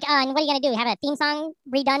joke about like, and what are you gonna do? Have a theme song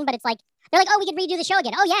redone? But it's like, They're like, oh, we could redo the show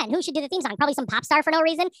again. Oh yeah, and who should do the theme song? Probably some pop star for no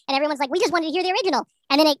reason. And everyone's like, we just wanted to hear the original.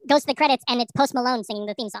 And then it goes to the credits, and it's Post Malone singing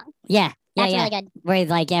the theme song. Yeah. That's really good. Where he's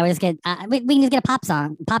like, yeah, we can just get a pop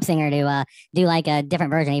singer to do like a different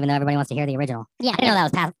version, even though everybody wants to hear the original. Yeah. I didn't know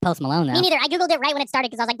that was Post Malone though. Me neither. I googled it right when it started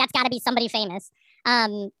because I was like, that's got to be somebody famous.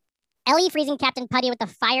 Ellie freezing Captain Putty with the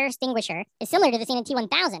fire extinguisher is similar to the scene in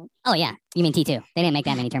T-1000. Oh yeah, you mean T2? They didn't make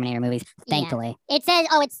that many Terminator movies, thankfully. Yeah. It says,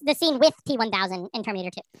 it's the scene with T-1000 in Terminator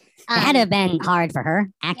 2. It had to have been hard for her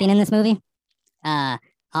acting in this movie, off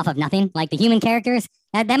of nothing. Like the human characters,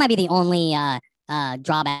 that might be the only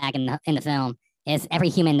drawback in the film. Is every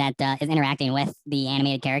human that is interacting with the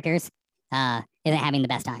animated characters isn't having the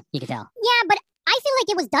best time. You can tell. Yeah, but I feel like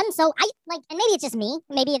it was done so and maybe it's just me,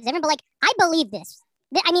 maybe it's different, but like I believe this.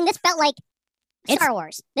 I mean, this felt like Star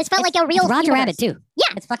Wars. This felt like a real Roger universe. Rabbit too. Yeah,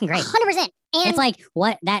 it's fucking great. 100%. And it's like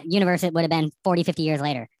what that universe it would have been 40, 50 years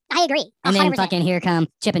later. I agree. 100%. And then fucking here come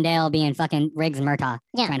Chip and Dale being fucking Riggs and Murtaugh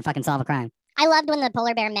trying to fucking solve a crime. I loved when the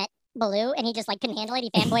polar bear met Baloo and he just like couldn't handle it. He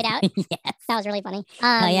fanboyed out. Yes. That was really funny.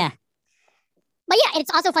 Oh yeah. But yeah,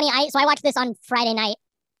 it's also funny. I watched this on Friday night,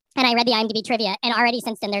 and I read the IMDb trivia, and already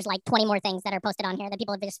since then there's like 20 more things that are posted on here that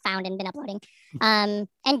people have just found and been uploading. And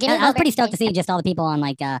Jimmy I was pretty stoked to see just all the people on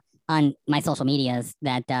like on my social medias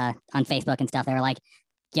that on Facebook and stuff. They were like,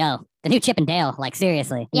 "Yo, the new Chip and Dale, like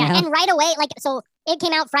seriously." Yeah, you know? and right away, like so, it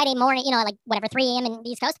came out Friday morning. like whatever 3 a.m. in the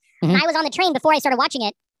East Coast. And I was on the train before I started watching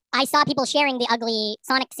it. I saw people sharing the ugly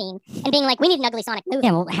Sonic scene and being like, "We need an ugly Sonic movie."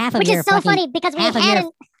 Yeah, well, half of which your is so funny because we had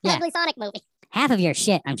an yeah. ugly Sonic movie. Half of your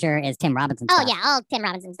shit, I'm sure, is Tim Robinson Oh stuff. yeah, all Tim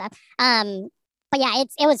Robinson stuff. But yeah,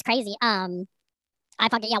 it was crazy. What's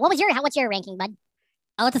your ranking, bud?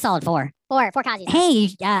 Oh, it's a solid 4. 4 Kazi's. Hey,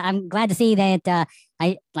 I'm glad to see that.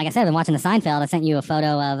 Like I said, I've been watching the Seinfeld. I sent you a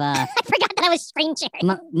photo of I forgot that I was screen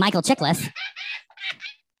sharing. Michael Chiklis. What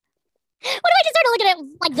if I just started looking at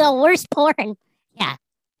like the worst porn? Yeah.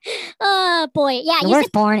 Oh boy, yeah. The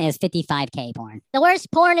worst porn is 55K porn. The worst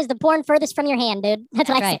porn is the porn furthest from your hand, dude. That's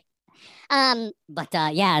what I right. say. But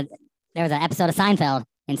yeah, there was an episode of Seinfeld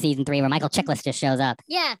in season 3 where Michael Chiklis just shows up.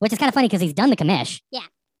 Yeah. Which is kind of funny because he's done the commish. Yeah.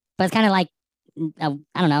 But it's kind of like, I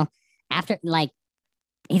don't know, after, like,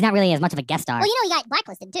 he's not really as much of a guest star. Well, he got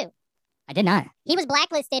blacklisted too. I did not. He was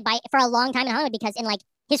blacklisted for a long time in Hollywood because in like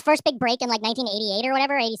his first big break in like 1988 or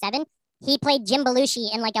whatever, 87, he played Jim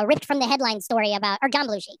Belushi in like a ripped from the headline story or John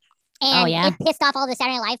Belushi. And it pissed off all the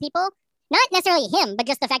Saturday Night Live people. Not necessarily him, but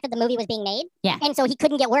just the fact that the movie was being made. Yeah. And so he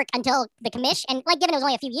couldn't get work until the commish. And like, given it was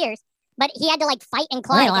only a few years, but he had to like fight and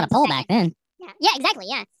claw. He had a lot of pull back then. Yeah. Yeah, exactly.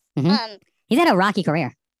 Yeah. Mm-hmm. He's had a rocky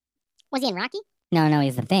career. Was he in Rocky? No,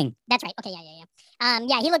 he's the Thing. That's right. Okay.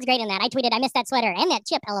 Yeah, he looks great in that. I tweeted, I missed that sweater and that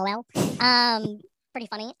chip, LOL. Pretty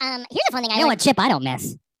funny. Here's a fun thing. You know what chip I don't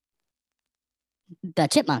miss? The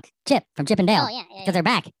chipmunk. Chip from Chip and Dale. Oh, yeah. Because they're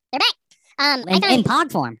back. They're back. In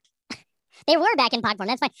pog form. They were back in pog form.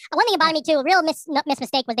 That's fine. One thing that bothered me too, a real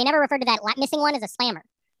mistake was they never referred to that missing one as a slammer.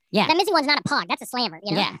 Yeah. That missing one's not a pog. That's a slammer.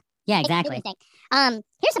 You know? Yeah, exactly.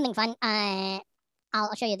 Here's something fun.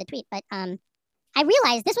 I'll show you the tweet, but I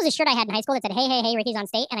realized this was a shirt I had in high school that said, hey, Ricky's on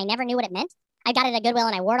state, and I never knew what it meant. I got it at Goodwill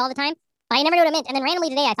and I wore it all the time, but I never knew what it meant. And then randomly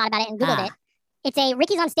today I thought about it and Googled it. It's a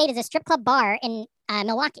Ricky's on State is a strip club bar in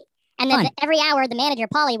Milwaukee. And then every hour the manager,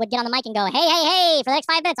 Polly, would get on the mic and go, hey, for the next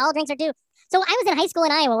 5 minutes, all drinks are due. So I was in high school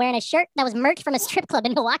in Iowa wearing a shirt that was merch from a strip club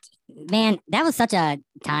in Milwaukee. Man, that was such a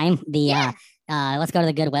time. Let's go to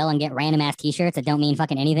the Goodwill and get random ass t-shirts that don't mean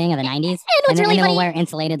fucking anything of the 90s. And then funny, we'll wear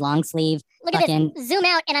insulated long sleeve. Look at this. Zoom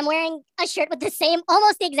out, and I'm wearing a shirt with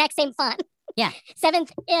almost the exact same font. Yeah.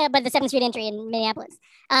 But the 7th Street entry in Minneapolis.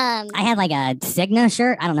 I had like a Cigna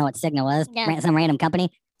shirt. I don't know what Cigna was. Yeah. Some random company.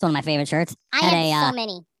 It's one of my favorite shirts. I had so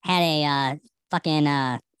many. Had a fucking,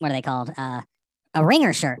 what are they called? A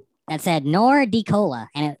ringer shirt that said Nor de Cola.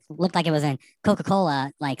 And it looked like it was in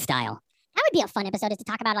Coca-Cola like style. That would be a fun episode is to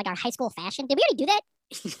talk about like our high school fashion. Did we already do that?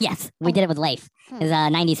 Yes, we did it with Leif. It was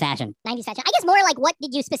 90s fashion. 90s fashion. I guess more like what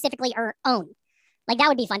did you specifically own? Like that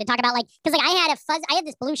would be fun to talk about. Like because like I had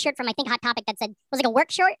this blue shirt from I think Hot Topic that was like a work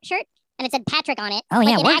shirt, and it said Patrick on it. Oh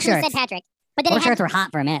yeah, it work shirts. Said Patrick, but then work shirts were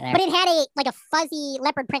hot for a minute there. But it had a fuzzy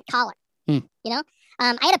leopard print collar. You know,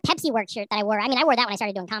 I had a Pepsi work shirt that I wore. I mean, I wore that when I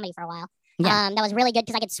started doing comedy for a while. Yeah. That was really good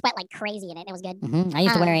because I could sweat like crazy in it. It was good. Mm-hmm. I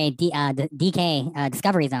used to wear a DK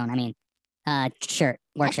Discovery Zone. I mean,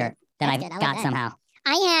 work shirt that I got somehow.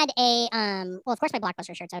 I had a well, of course, my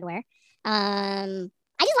Blockbuster shirts I would wear. I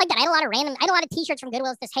just like that. I had a lot of T-shirts from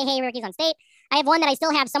Goodwill. This hey, Ricky's on State. I have one that I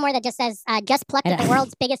still have somewhere that just says just plucked at the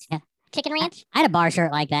world's biggest chicken ranch. I had a bar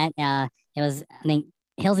shirt like that. It was I think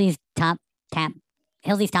Hilsey's Top Tap,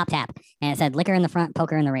 and it said liquor in the front,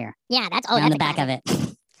 poker in the rear. Yeah, that's on the back of it.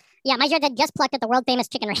 Yeah, my shirt said just plucked at the world famous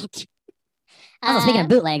chicken ranch. Also, speaking of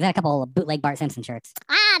bootlegs, I had a couple of bootleg Bart Simpson shirts.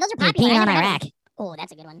 Those are He's popular. peeing on Iraq. Oh,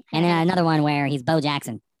 that's a good one. And then another one where he's Bo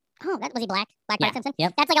Jackson. Oh, was he black? Black Yeah. Bart Simpson?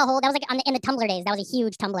 Yep. That was like in the Tumblr days. That was a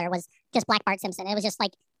huge Tumblr. Was just Black Bart Simpson. It was just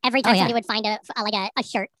like every time somebody would find a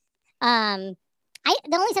shirt. The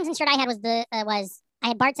only Simpson shirt I had was I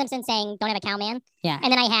had Bart Simpson saying "Don't have a cowman." Yeah.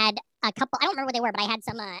 And then I had a couple. I don't remember what they were, but I had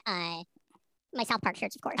some my South Park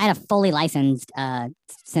shirts, of course. I had a fully licensed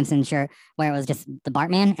Simpson shirt where it was just the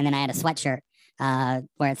Bartman, and then I had a sweatshirt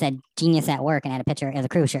where it said "Genius at Work" and I had a picture. It was a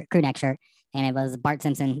crew neck shirt, and it was Bart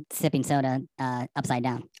Simpson sipping soda upside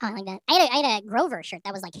down. Oh, I like that. I had a Grover shirt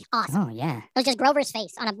that was like awesome. Oh yeah. It was just Grover's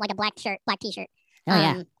face on a black T-shirt. Oh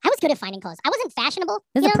yeah. I was good at finding clothes. I wasn't fashionable.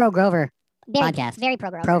 This is a pro Grover very, podcast. Very pro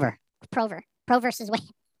Grover. Prover. Pro versus Wayne.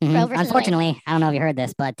 Mhm. Pro versus Unfortunately, I don't know if you heard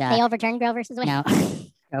this, but they overturned Grover versus Wayne. no,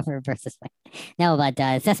 Grover versus Wayne. No, but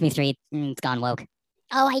Sesame Street, it's gone woke.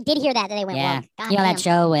 Oh, I did hear that they went Yeah, woke. God you know damn. that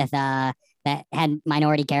show with that had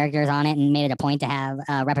minority characters on it and made it a point to have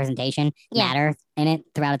representation matter in it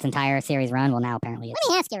throughout its entire series run. Well, now apparently it's.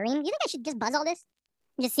 Let me ask you, Reem. Do you think I should just buzz all this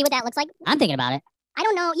and just see what that looks like? I'm thinking about it. I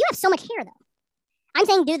don't know. You have so much hair though. I'm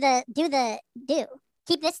saying do.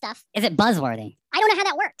 Keep this stuff. Is it buzzworthy? I don't know how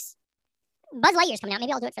that works. Buzz Lightyear's coming out.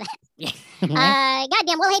 Maybe I'll do it for that. Yeah.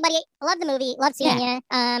 Goddamn. Well, hey, buddy. I love the movie. Love seeing you.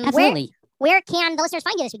 Absolutely. Where can the listeners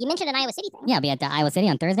find you this week? You mentioned an Iowa City thing. Yeah, I'll be at the Iowa City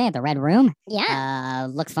on Thursday at the Red Room. Yeah.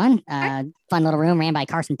 Looks fun. Fun little room ran by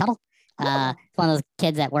Carson Tuttle. It's one of those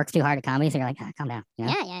kids that works too hard at comedy, so you're like, calm down. You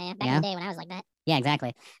know? Yeah. Back in the day when I was like that. Yeah, exactly.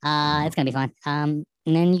 It's gonna be fun. And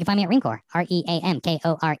then you can find me at Reamcore,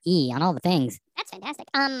 REAMKORE on all the things. That's fantastic.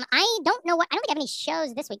 I don't think I have any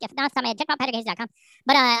shows this week. If not, I check out PatrickHayes.com.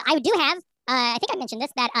 But I do have. I think I mentioned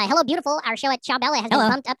this that Hello Beautiful, our show at Chowbella has been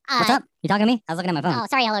bumped up. What's up? You talking to me? I was looking at my phone. Oh,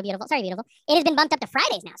 sorry, Hello Beautiful. Sorry, Beautiful. It has been bumped up to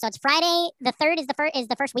Fridays now. So it's Friday. The 3rd is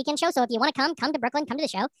the first weekend show. So if you want to come to Brooklyn, come to the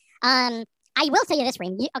show. I will tell you this,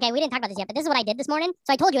 Reem. Okay, we didn't talk about this yet, but this is what I did this morning.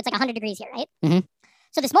 So I told you it's like 100 degrees here, right? Mm-hmm.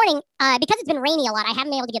 So this morning, because it's been rainy a lot, I haven't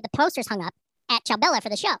been able to get the posters hung up at Chowbella for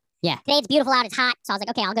the show. Yeah. Today it's beautiful out. It's hot. So I was like,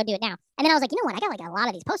 okay, I'll go do it now. And then I was like, you know what? I got like a lot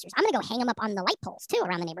of these posters. I'm going to go hang them up on the light poles too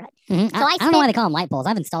around the neighborhood. Mm-hmm. So I don't know why they call them light poles.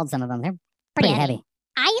 I've installed some of them. They're pretty heavy.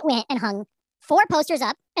 I went and hung 4 posters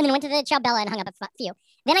up and then went to the Chowbella and hung up a few.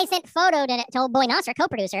 Then I sent photo to old boy Nasser,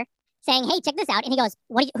 co-producer, saying, hey, check this out. And he goes,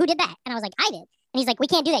 who did that? And I was like, I did. And he's like, we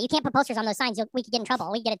can't do that. You can't put posters on those signs. We could get in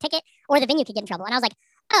trouble. We could get a ticket or the venue could get in trouble. And I was like,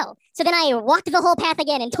 oh. So then I walked the whole path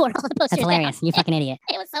again and tore all the posters That's hilarious. down. You fucking idiot.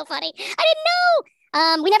 It was so funny. I didn't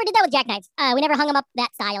know. We never did that with Jackknives. We never hung them up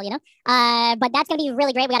that style, you know. But that's going to be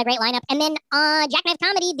really great. We got a great lineup. And then Jackknife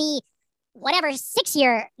Comedy, the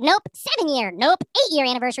 7-year, 8-year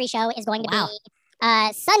anniversary show is going to be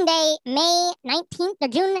Sunday, May 19th or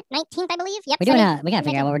June 19th, I believe. Yep. We gotta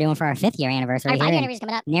figure out what we're doing for our 5th year anniversary. Our 5-year here in anniversary is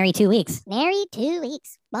coming up. Nary 2 weeks. Nary 2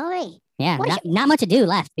 weeks. Boy. Yeah, not much to do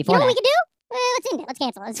left You before know what we that. can do? Let's end it. Let's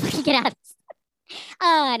cancel. Let's fucking get out of this.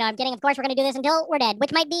 No, I'm kidding. Of course, we're going to do this until we're dead,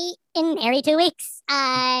 which might be in nary 2 weeks.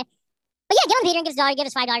 But yeah, get on Patreon, give us $1, give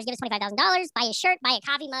us $5, give us $25,000, buy a shirt, buy a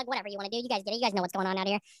coffee mug, whatever you want to do. You guys get it. You guys know what's going on out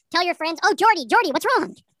here. Tell your friends. Oh, Jordy, what's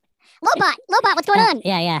wrong? Lobot, what's going on?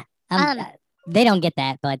 Yeah. They don't get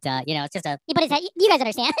that, but it's just a. He put his head. You guys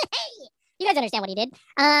understand? You guys understand what he did.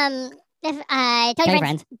 Tell your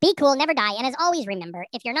friends, be cool, never die, and as always, remember,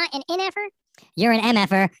 if you're not an NFer, you're an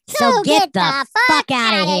MFer. So get the fuck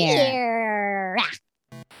out of here. here.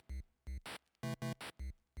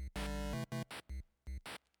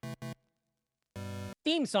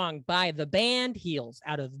 Theme song by the band Heels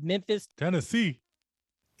out of Memphis, Tennessee.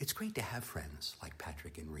 It's great to have friends like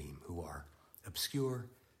Patrick and Reem who are obscure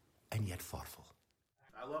and yet thoughtful.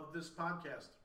 I love this podcast.